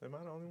drinking this? Am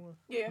I the only one?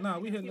 Yeah. No,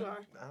 we hitting you it. are.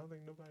 I don't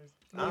think nobody's.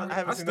 I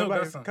haven't seen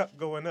nobody's cup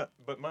going up,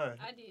 but mine.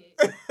 I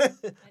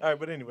did. All right,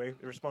 but anyway,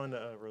 respond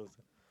to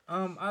Rosa.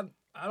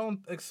 I don't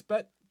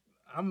expect.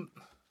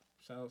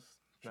 Sounds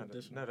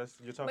traditional. No, that's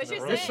you're talking But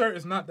about This Rosa. shirt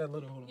is not that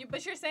little. Hold on.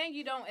 But you're saying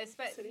you don't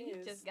expect. Yes, it You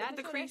is. just Look got at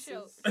the the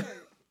creases.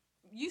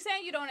 You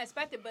saying you don't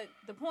expect it, but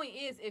the point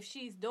is, if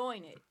she's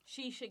doing it,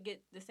 she should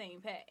get the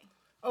same pay.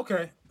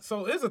 Okay,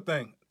 so here's the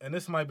thing, and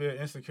this might be an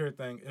insecure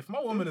thing. If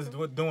my woman is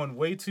doing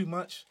way too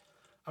much,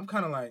 I'm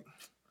kind of like,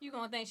 You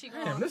gonna think she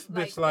Damn, going this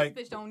like, bitch like-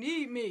 this bitch don't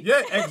need me.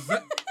 yeah,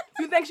 exactly.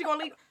 You think she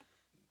gonna leave?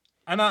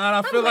 And I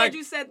I'm feel glad like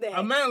you said that.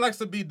 a man likes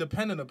to be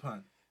dependent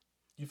upon.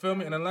 You feel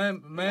me? And a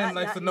man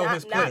likes to know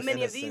his place. Not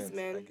many In a of these sense,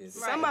 men. I get it.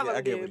 Some Right. of I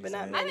them get do, what but you're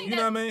not saying. I many. think You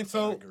know what I mean?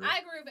 So I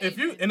agree with if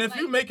you Adrian. if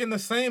you making the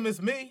same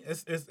as me,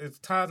 it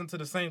ties into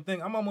the same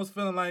thing. I'm almost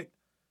feeling like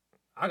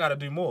I gotta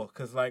do more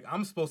because like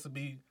I'm supposed to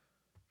be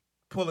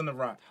pulling the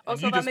rock. Oh, And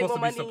so you if I just make supposed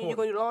more to be money, you supporting.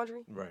 gonna do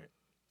laundry? Right.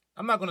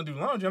 I'm not gonna do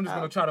laundry. I'm just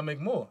gonna try to make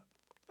more.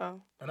 Oh,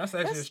 And that's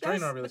actually a strain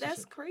on our but relationship.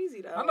 that's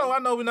crazy though. I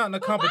know we're not in a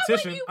But why would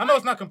competition. you I know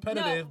it's want- not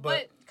competitive, no,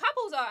 but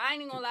couples are. I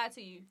ain't even gonna lie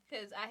to you,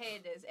 because I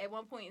had this at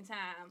one point in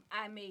time.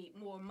 I made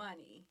more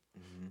money,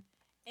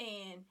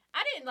 and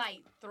I didn't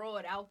like throw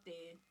it out there.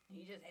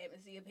 He just happened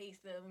to see a pay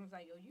stub and was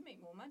like, "Yo, you make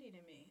more money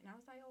than me," and I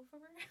was like, "Oh, for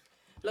real?"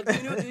 Look,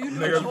 you knew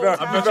Nigga, the whole I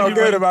time. bet I you felt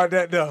good about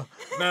that though.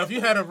 now if you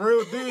had a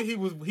real dude,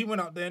 he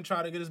went out there and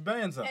tried to get his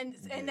bands up.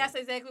 And that's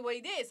exactly what he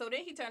did. So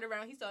then he turned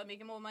around, he started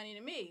making more money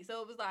than me.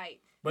 So it was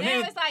like But now he-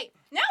 it's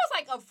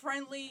like a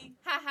friendly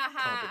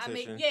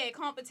Competition.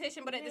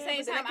 competition. But at the Yeah, same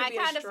but then time, it could I be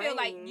a kind of feel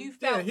like strain. you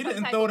felt Yeah, he some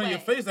didn't type throw of it in your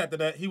way. face after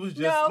that. He was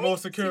just No, more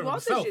secure with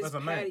Walter's himself just as a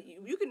man. petty.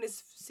 You can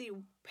just see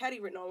petty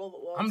written all over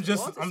Walter. I'm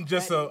just a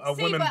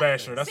See, women but-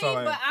 basher. That's See, all I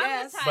am. but I'm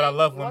Yes. the type. But I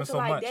love women Walter so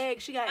like, much.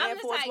 Dag, she got I'm Air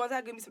the Force type- Ones.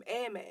 I give me some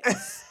Air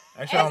Max.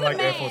 Actually, I don't like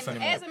Air as Force a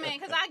anymore. man,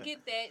 because I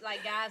get that,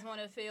 like, guys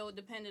want to feel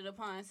dependent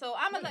upon. So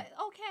I'm like,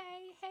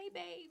 okay, hey,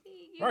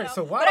 baby. You Right, know.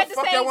 so But why at the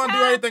fuck same y'all want to do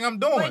time- everything I'm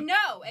But doing?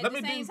 no, at Let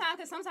the me same do- time,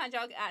 because sometimes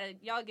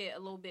y'all get a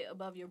little bit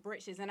above your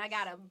britches, and I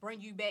gotta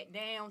bring you back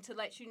down to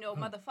let you know,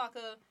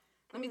 motherfucker.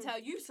 Let me tell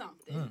you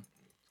something.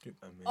 I mean,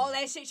 All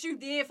that shit you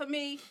did for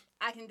me,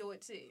 I can do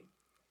it too.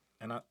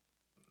 And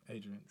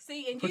Adrian.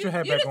 See, and Put you your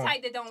hat the back on.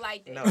 type that don't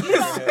like that. no,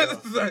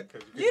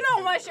 You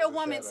don't want your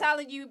woman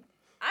telling you,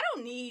 I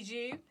don't need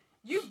you.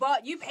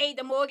 You paid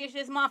the mortgage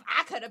this month.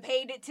 I could have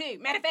paid it too.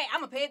 Matter of fact,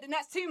 I'm gonna pay it the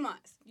next 2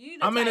 months. You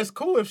the I mean, type- it's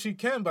cool if she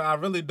can, but I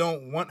really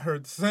don't want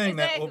her saying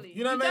that. Exactly.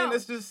 You know what You I mean? don't.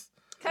 It's just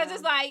Cause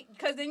it's like,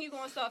 cause then you're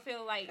gonna start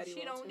feeling like Petty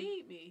she don't Walter.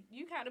 need me.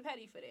 You kind of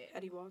petty for that.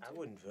 Petty Walter. I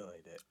wouldn't feel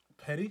like that.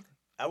 petty,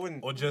 I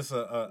wouldn't. or just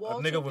a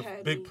Walter nigga with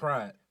Petty. big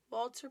pride.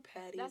 Walter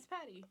Petty. That's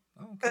petty.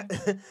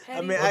 Okay.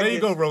 Petty. Well, there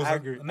you go, Rosa. I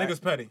agree. A nigga's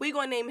petty. We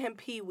gonna name him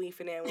Pee Wee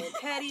for now on.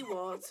 Petty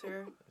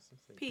Walter.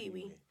 Pee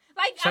Wee.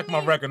 Like, Check I my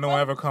mean, record. No one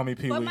but- ever call me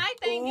Pee But Wee. my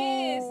thing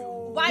is,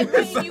 Ooh. why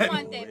wouldn't you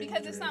want that?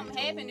 Because if something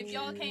happened, if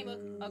y'all came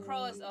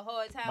across a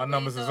hard time, My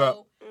numbers where is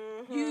up.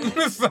 you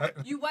It's like-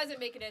 you wasn't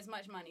making as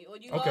much money, or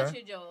you Okay. lost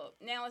your job.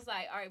 Now it's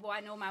like, all right, well,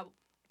 I know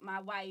my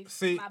wife,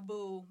 See- my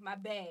boo, my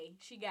bae,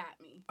 she got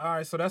me. All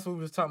right, so that's what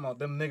we was talking about.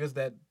 Them niggas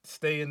that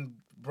stay in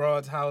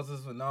broads'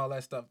 houses and all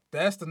that stuff.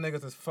 That's the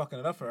niggas that's fucking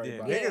it up for Yeah,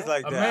 everybody. niggas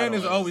like A that. man I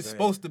is don't always understand.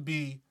 supposed to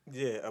be.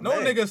 Yeah, a No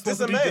man. nigga's supposed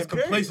Just a to be man, just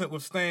period. complacent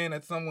with staying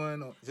at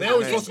someone. Or, they Just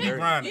always a man, supposed to be period.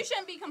 grinding. You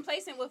shouldn't be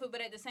complacent with it, but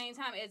at the same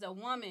time, as a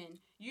woman,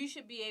 you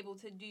should be able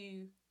to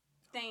do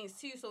things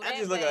too. So I that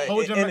just look way, at it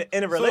Hold your in man. a So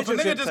if a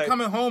relationship nigga just type-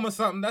 coming home or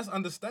something, that's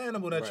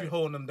understandable that you Right.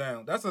 holding them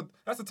down. That's the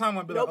time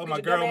I'd be Nope, like, oh my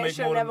your girl dumb make ass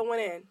should more never than.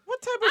 went in.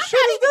 What type of I'm shit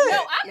is not even,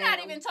 that? I'm not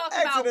Now, even talking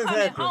about accidents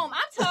coming happen. home.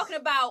 I'm talking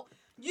about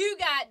you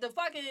got the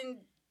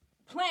fucking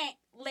plant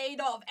laid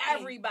off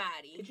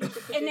everybody, Did you used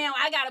to put and your- now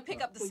I gotta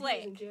pick up the When you was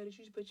slack. in jail, did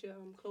you just put your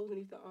clothes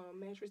beneath the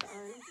mattress to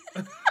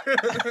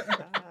iron?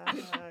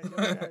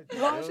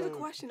 Well, answer the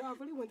question. I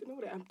really want to know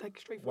that. I'm like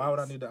straight. Why would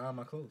I need to iron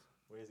my clothes?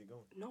 Where's he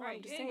going? No, Right,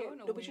 I'm just you ain't saying.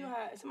 going No, but you know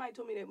nowhere. how somebody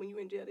told me that when you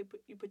in jail,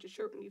 you put your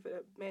shirt underneath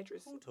the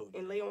mattress Who told you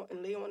and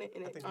that? lay on it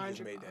and I it think you irons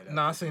just your. made that up.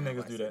 Nah, I seen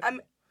niggas do that.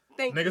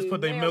 Thank Niggas you.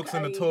 put their Now, milks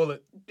in the okay.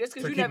 toilet Just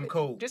because to you keep never, them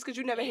cold. just because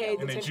you never had and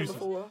they detention juices.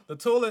 before. The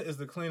toilet is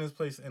the cleanest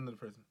place in the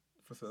prison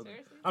facility.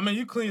 Seriously? I mean,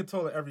 you clean your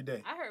toilet every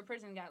day. I heard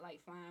prison got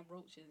like flying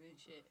roaches and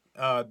shit.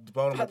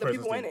 Baltimore The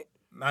prison. people in it.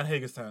 Not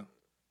Hagerstown.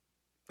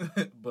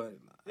 But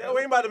Yeah, we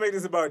ain't about to make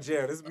this about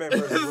jail. This is men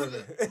versus women.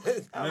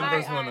 Men All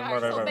versus right, women. all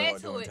right. Right, So right, back right.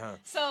 to Doing it. time.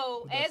 So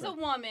What that as a say?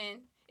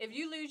 woman, if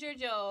you lose your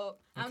job,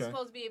 I'm Okay.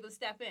 supposed to be able to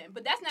step in.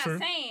 But that's not True.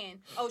 saying,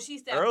 oh, she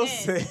stepped Earl in.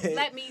 said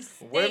Let me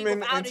stay women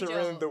without a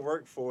entering job. the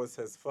workforce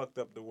has fucked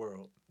up the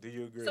world. Do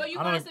you agree? So you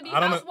I want us don't- to be I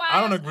don't- housewives,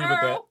 I don't agree with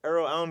that. Earl?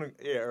 Earl, I don't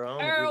agree Earl,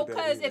 with that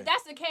because either. if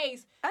that's the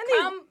case, I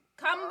need-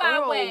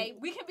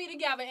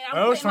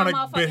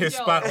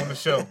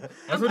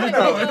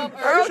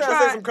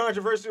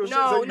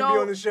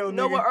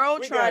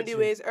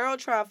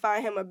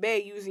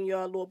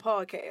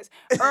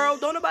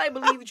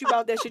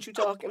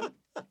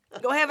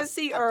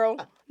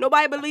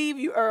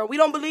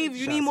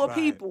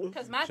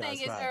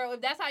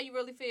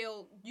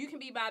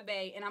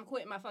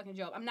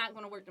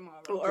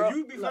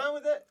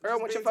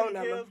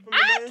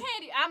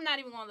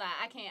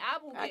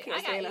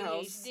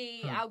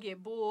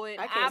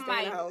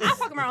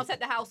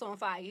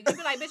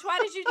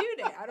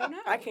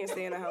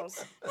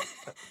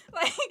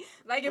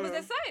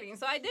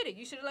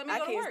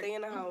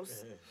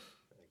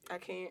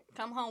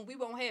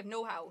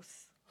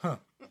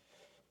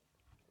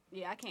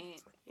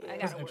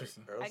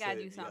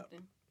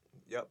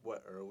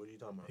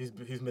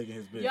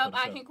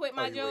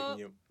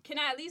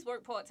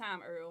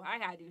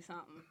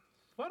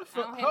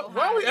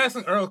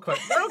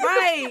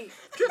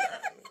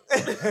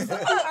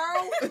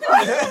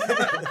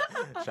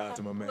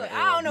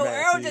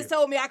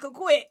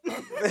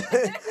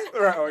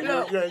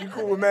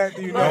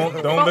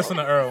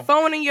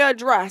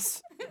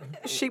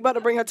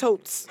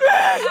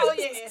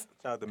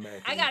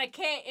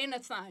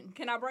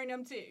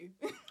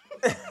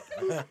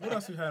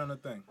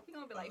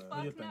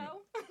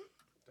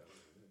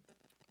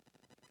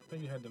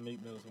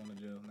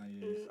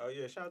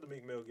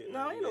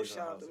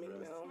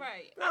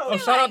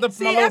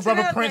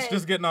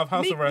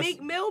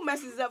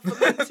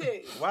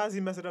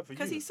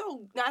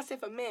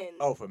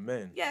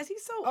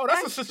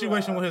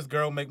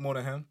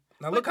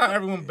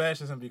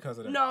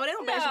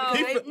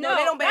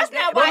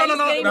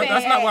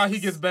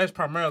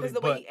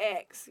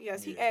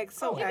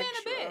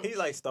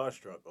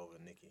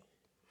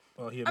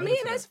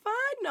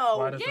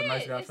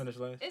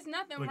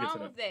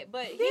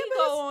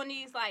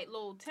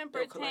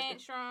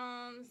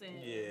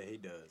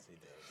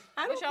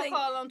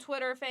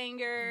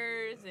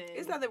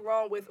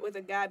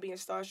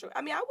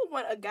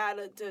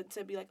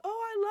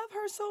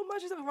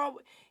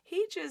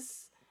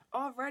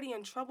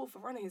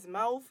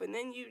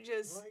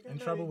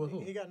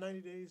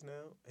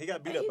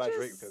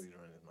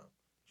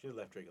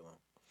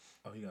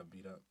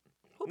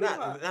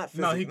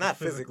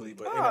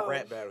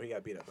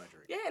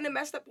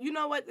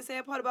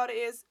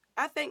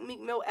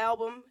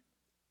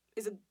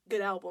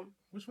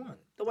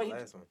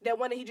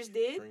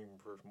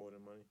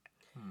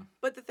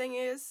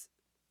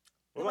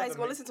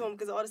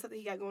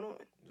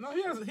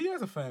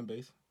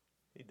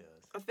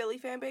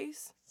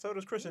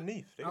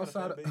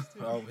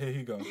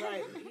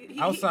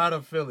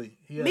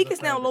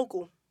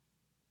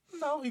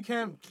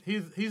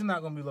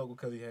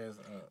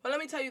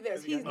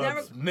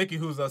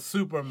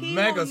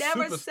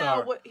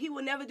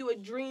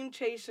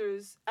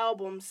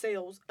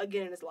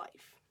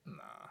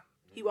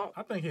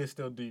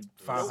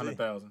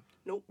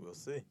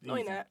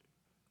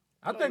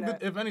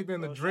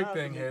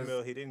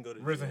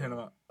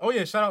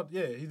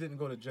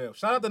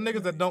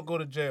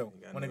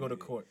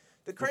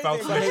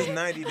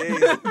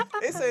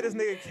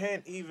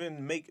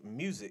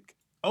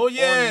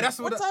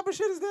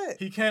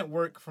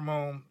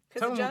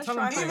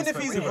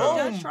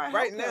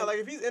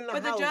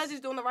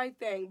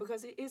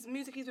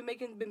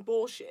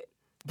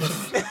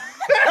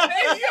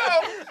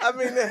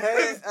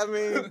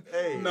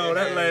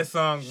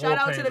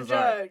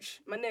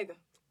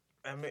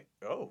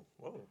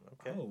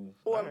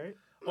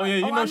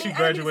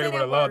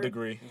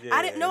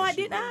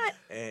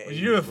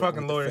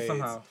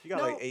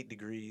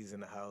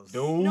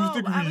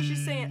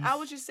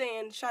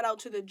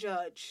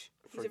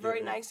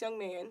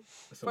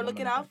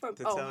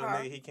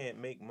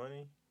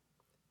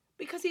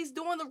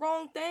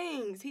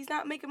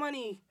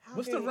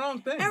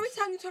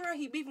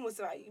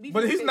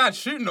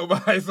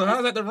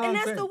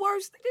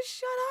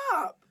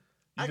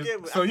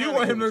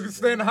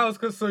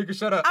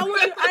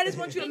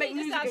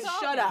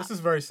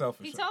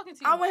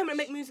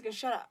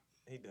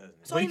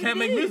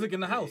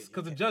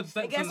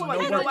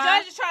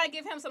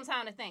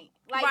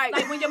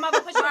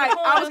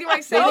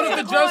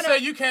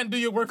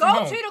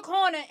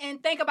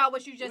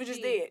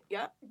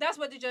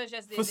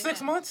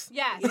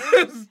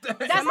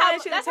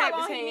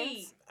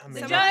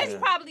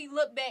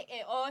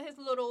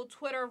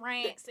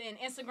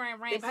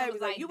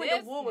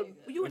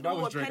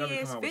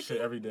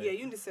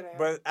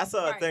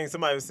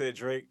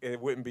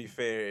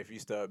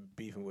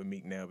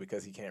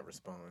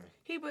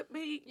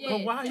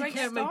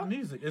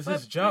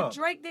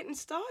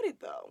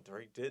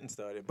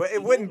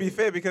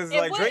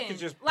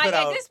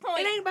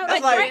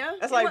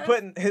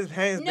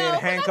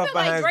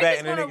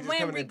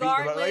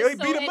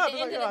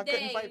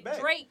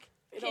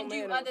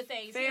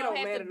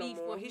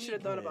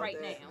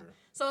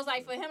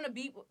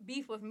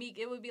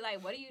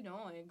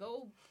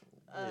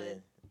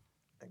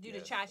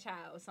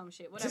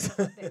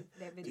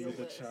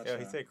 Breezy with the cha-cha. Yeah,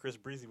 he said Chris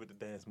Breezy with the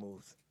dance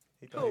moves.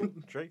 He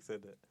thought Drake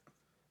said that.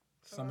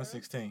 Summer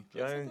 16.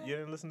 You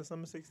didn't listen to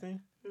Summer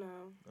 16? No.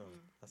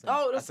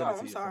 Oh, the song.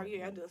 I'm sorry.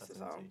 Yeah, I did listen to the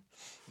song.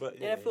 But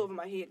yeah, that flew over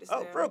my head.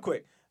 Real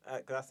quick,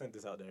 because I sent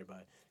this out to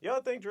everybody.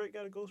 Y'all think Drake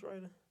got a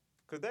ghostwriter?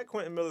 Because that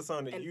Quentin Miller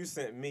song that you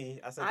sent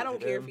me, I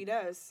don't care if he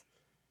does.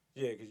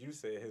 Yeah, because you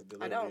said his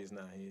delivery is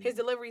not his. His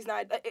delivery is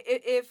not.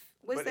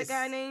 What's that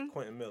guy name?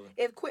 Quentin Miller.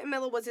 If Quentin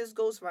Miller was his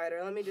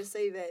ghostwriter, let me just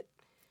say that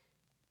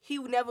he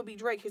would never be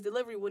Drake. His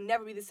delivery would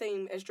never be the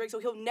same as Drake, so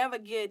he'll never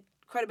get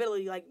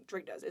credibility like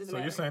Drake does. So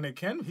you're saying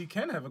he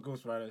can have a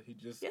ghostwriter, he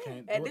just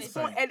can't. At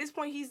this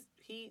point,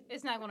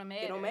 it's not gonna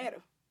matter. It don't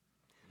matter.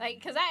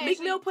 Like, cause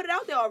Meek Mill put it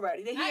out there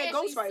already. That he had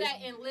ghostwriters. I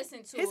sat and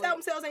listened to his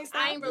album sales ain't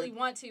stopped. I ain't really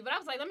want to, but I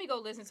was like, let me go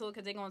listen to it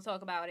because they're gonna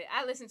talk about it.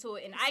 I listened to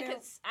it and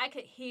I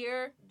could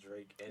hear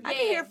Drake and I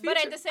can hear Future.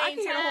 But at the same time, I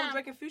can hear the whole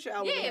Drake and Future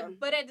album. Yeah,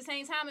 but at the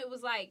same time, it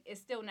was like it's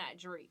still not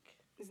Drake.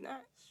 It's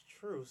not.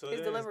 True. So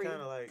his delivery,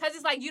 kind of like because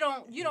it's like you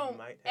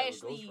don't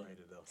actually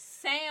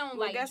sound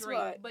like Drake,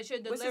 what? But your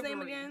delivery. What's his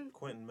name again?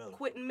 Quentin Miller.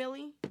 Quentin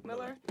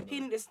Miller.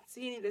 He need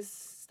to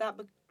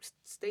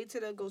stay to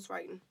the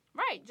ghostwriting.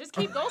 Right, just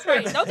keep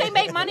ghostwriting. Don't they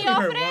make money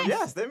off of that?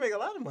 Yes, they make a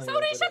lot of money. So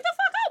then shut the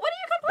fuck up. What are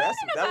you complaining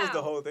about? That was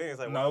the whole thing. It's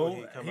like,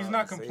 no, he's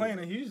not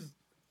complaining.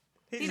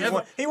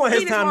 He want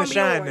his time to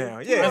shine now.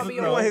 Yeah, he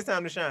want his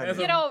time to shine.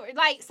 Get over.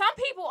 Like, some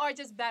people are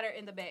just better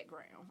in the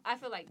background. I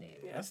feel like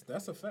that. Yeah.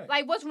 That's a fact.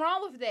 Like, what's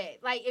wrong with that?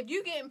 Like, if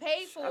you getting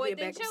paid for it,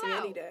 then chill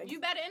out. You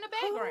better in the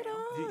background.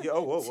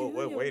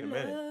 Whoa, wait a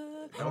minute.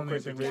 I don't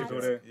think we should go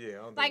there.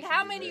 Yeah, like,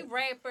 how many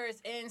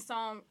rappers and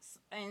songs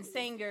and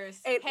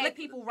singers had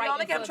people writing?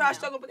 Look at him try to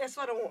struggle with that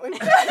sweater on.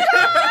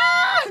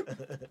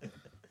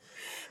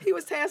 He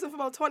was dancing for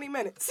about 20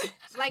 minutes.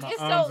 Like, my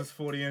arms is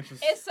 40 inches.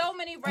 It's so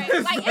many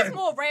rappers. Like, it's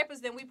more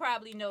rappers than we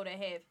probably know that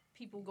have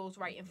people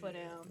ghostwriting for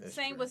them.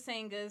 Same with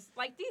singers.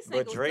 Like, these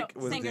singers don't write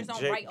all their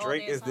songs.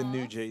 Drake is the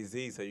new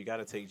Jay-Z, so you got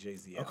to take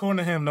Jay-Z out. According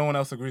to him, no one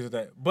else agrees with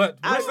that. But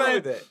I agree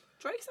with that.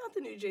 Drake's not the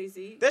new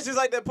Jay-Z. That's just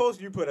like that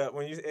post you put up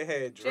when it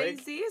had Drake.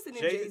 Jay-Z is the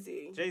new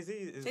Jay-Z. Jay-Z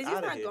is Jay-Z's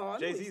out of not here. gone.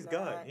 Jay-Z's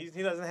gone.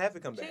 He doesn't have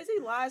to come back. Jay-Z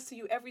lies to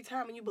you every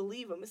time and you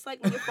believe him. It's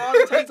like when your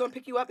father tells you he's going to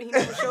pick you up and he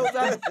never shows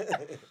up.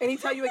 And he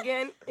tell you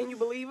again and you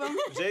believe him.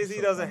 Jay-Z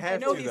doesn't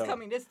have to, I know he's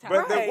coming this time.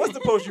 But what's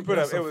the post you put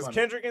up? So it was funny.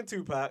 Kendrick and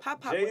Tupac,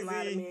 Pop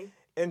Jay-Z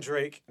and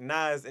Drake,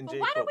 Nas and J.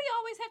 Cole. Why do we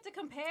always have to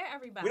compare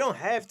everybody? We don't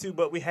have to,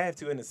 but we have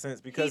to in a sense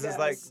because it's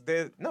like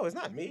no, it's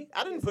not me.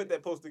 I didn't put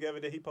that post together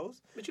that he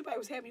posted. But you probably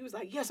was happy. He was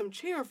like, yes, I'm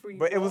cheering for you.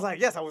 But it was like,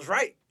 yes, I was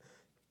right.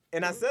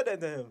 And I said that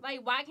to him.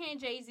 Like, why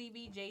can't Jay-Z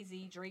be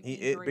Jay-Z, Drake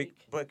be Drake?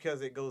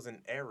 Because it goes in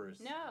errors.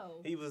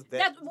 No. He was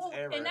that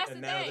era. And that's the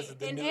now thing. This is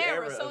the in new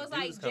era. So it's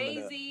like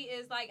Jay-Z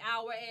is like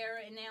our era,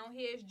 and now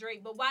here's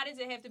Drake. But why does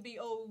it have to be,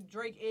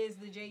 Drake is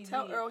the Jay-Z?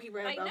 Tell Earl he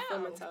ran about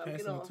filming time.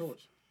 Passing the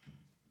torch.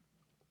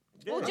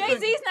 Yeah, well,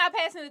 Jay-Z's not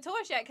passing the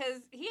torch yet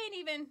because he ain't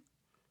even...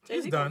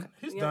 He's done.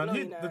 He's done.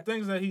 The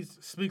things that he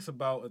speaks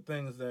about are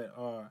things that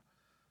are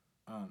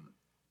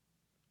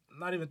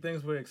not even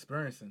things we're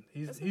experiencing.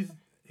 He doesn't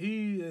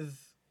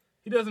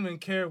even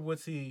care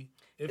if he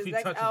touches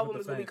next album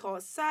is going to be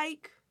called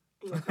Psych.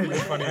 He's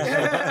funny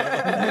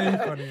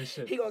as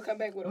shit. He gonna come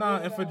back with a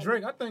and for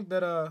Drake, I think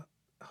that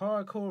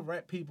hardcore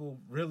rap people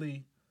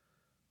really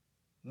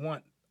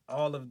want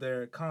all of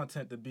their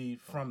content to be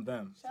from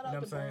them. Shout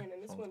out to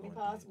Brandon. This wouldn't be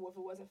possible if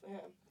it wasn't for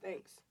him.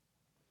 Thanks,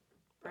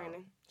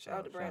 Brandon. Shout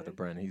out to Brandon. Shout out to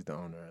Brandon. He's the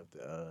owner of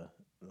the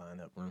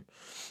lineup room.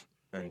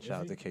 And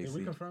shout out to Casey. Did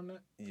we confirm that?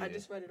 Yeah, I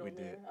just read it on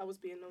there. I was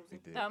being nosy.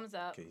 Thumbs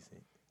up.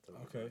 Casey.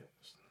 Okay.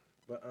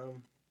 But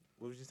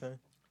what was you saying?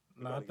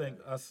 No, I think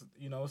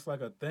it's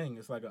like a thing.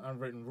 It's like an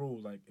unwritten rule.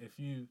 Like if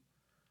you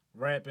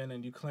rapping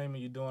and you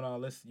claiming you're doing all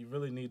this, you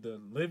really need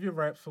to live your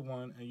raps for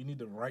one, and you need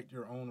to write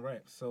your own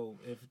raps. So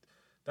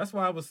that's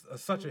why it was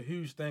such a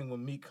huge thing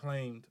when Meek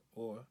claimed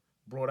or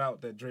brought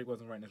out that Drake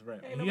wasn't writing his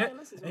rap, and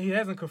he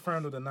hasn't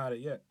confirmed or denied it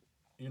yet.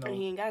 And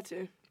he ain't got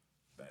to.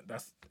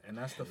 That's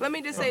the. Let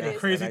me just say this: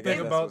 crazy thing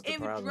about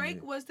if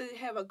Drake was to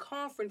have a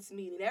conference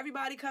meeting,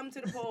 everybody come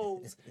to the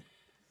polls.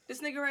 This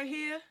nigga right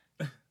here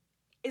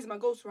is my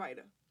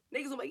ghostwriter.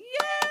 Niggas will be like,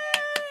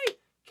 yay!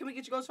 Can we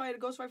get your ghostwriter to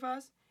ghostwrite for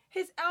us?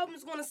 His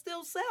album's gonna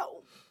still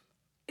sell.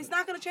 It's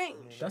not gonna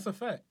change. That's a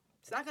fact.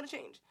 It's not gonna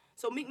change.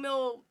 So Meek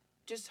Mill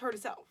just hurt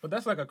itself. But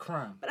that's like a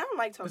crime. But I don't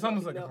like talking it's about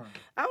almost Meek like Mill. A crime.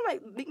 I don't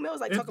like Meek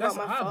Mill's like talking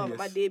about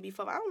my deadbeat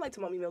father. I don't like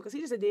talking about Meek Mill because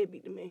he's just a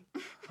deadbeat to me.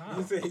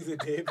 You say he's a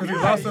deadbeat? Because he's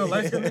also a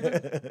light-skinned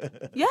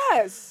nigga?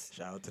 Yes.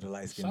 Shout out to the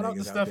light-skinned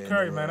niggas. Shout out to Steph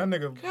Curry, man.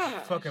 That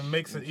nigga fucking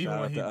makes it even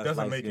when he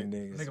doesn't make it.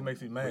 Nigga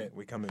makes me mad.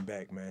 We coming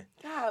back, man.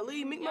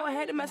 Golly, Meek Mill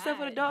had to mess up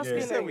with a dark skin.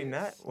 You said we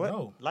not? What?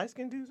 No.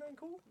 Light-skinned dudes ain't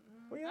cool?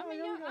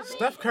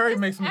 Steph Curry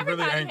makes me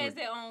really angry. Everybody has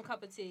their own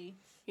cup of tea.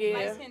 Yeah.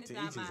 Light skin is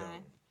not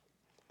mine.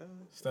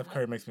 Steph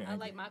Curry makes me angry.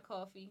 I like my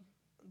coffee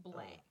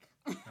black.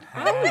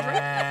 I don't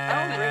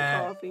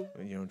drink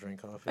coffee. You don't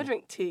drink coffee? I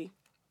drink tea.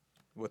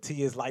 Well,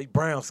 tea is light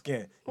brown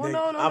skin. Well,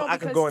 no, I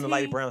can go into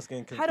light brown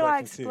skin. How do I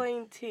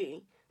explain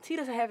tea? Tea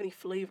doesn't have any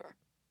flavor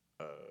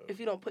if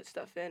you don't put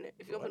stuff in it.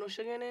 If you don't put no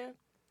sugar in there.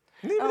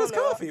 Neither does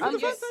coffee. So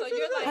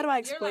you're like, how do I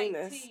explain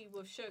you're like this? tea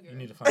with sugar. You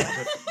need to find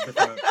a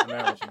different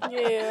analogy. Yeah,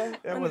 I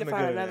need to wasn't a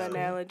find good another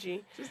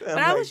analogy. analogy. But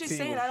I was just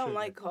saying I don't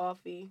like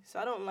coffee, so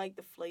I don't like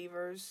the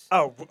flavors.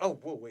 Oh,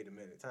 whoa, wait a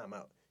minute. Time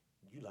out.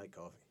 You like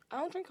coffee? I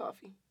don't drink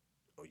coffee.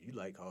 Oh, you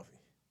like coffee?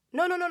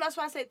 No. That's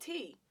why I said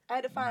tea. I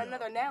had to find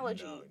another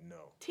analogy.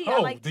 No. Tea. Oh, I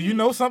like do tea. you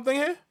know something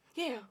here?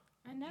 Yeah.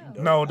 I know.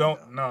 No,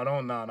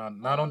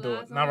 don't do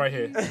it. Not right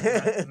here.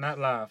 Not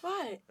live.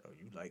 What? Oh,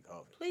 you like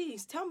coffee?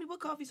 Please tell me what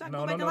coffee so I can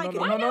No. go back and like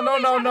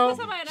it. No.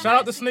 Shout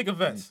out to Sneaker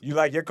Vets. You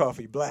like your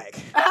coffee black?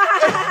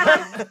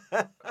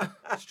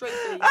 Straight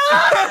face.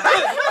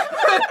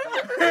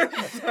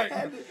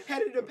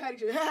 Had it in the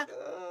package.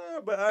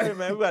 But all right,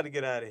 man, we got to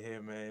get out of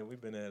here, man. We've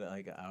been at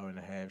like an hour and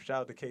a half.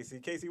 Shout out to Casey.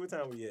 Casey, what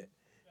time we at? 3:22.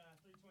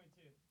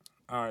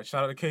 All right,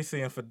 shout out to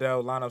KC and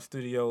Fidel, Lineup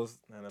Studios.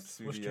 Lineup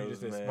Studios, What street is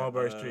this? man.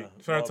 Mulberry Street.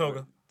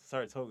 Saratoga.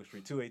 Saratoga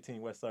Street,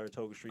 218 West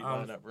Saratoga Street,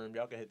 Lineup Room.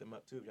 Y'all can hit them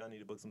up too if y'all need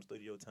to book some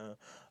studio time.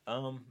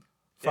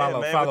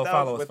 Follow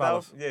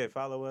us. Yeah,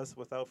 follow us.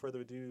 Without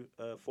further ado,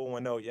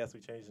 410. Yes, we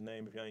changed the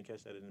name. If y'all didn't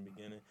catch that in the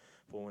beginning,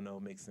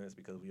 410 makes sense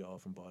because we all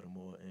from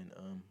Baltimore, and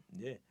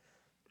yeah.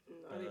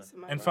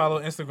 And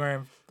follow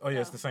Instagram. Oh yeah,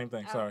 it's the same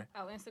thing. Sorry.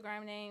 Our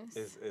Instagram names.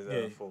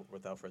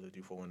 Without further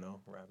ado, 410.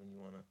 Robin, you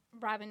wanna?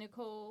 Robin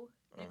Nicole.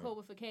 Nicole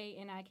with a K,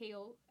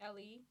 Nikole.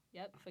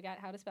 Yep, forgot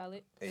how to spell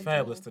it.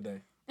 Fabulous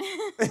today.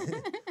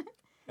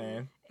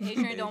 And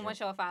Adrian don't want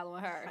y'all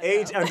following her.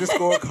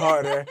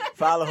 Age_Carter.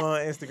 Follow her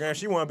on Instagram.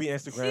 She want to be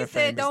Instagram famous. She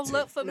said, "Don't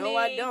look for me. No,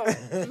 I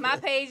don't. My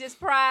page is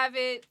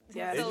private,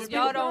 Yeah, so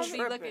y'all don't be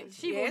looking."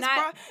 She will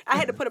not. I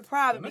had to put it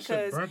private That shit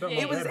because burnt up it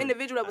my was this battery.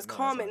 individual that was I know,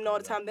 commenting that's all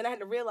the what I'm time. Then I had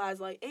to realize,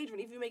 like, Adrian,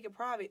 if you make it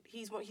private,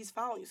 he's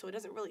following you, so it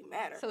doesn't really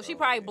matter. So she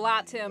probably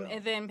blocked him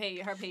and then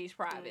made her page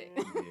private.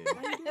 Yeah. Why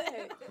you do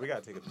that? We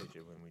gotta take a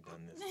picture when we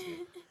done this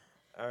too.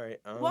 All right.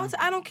 Walter,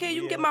 I don't care.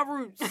 You can get my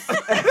roots. Yo.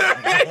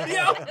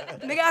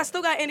 Nigga, I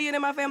still got Indian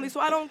in my family, so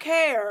I don't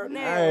care. All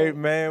right,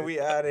 man. We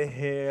out of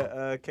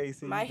here.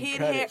 Casey. My you can head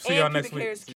cut hair it. See y'all and next pubic week. hair is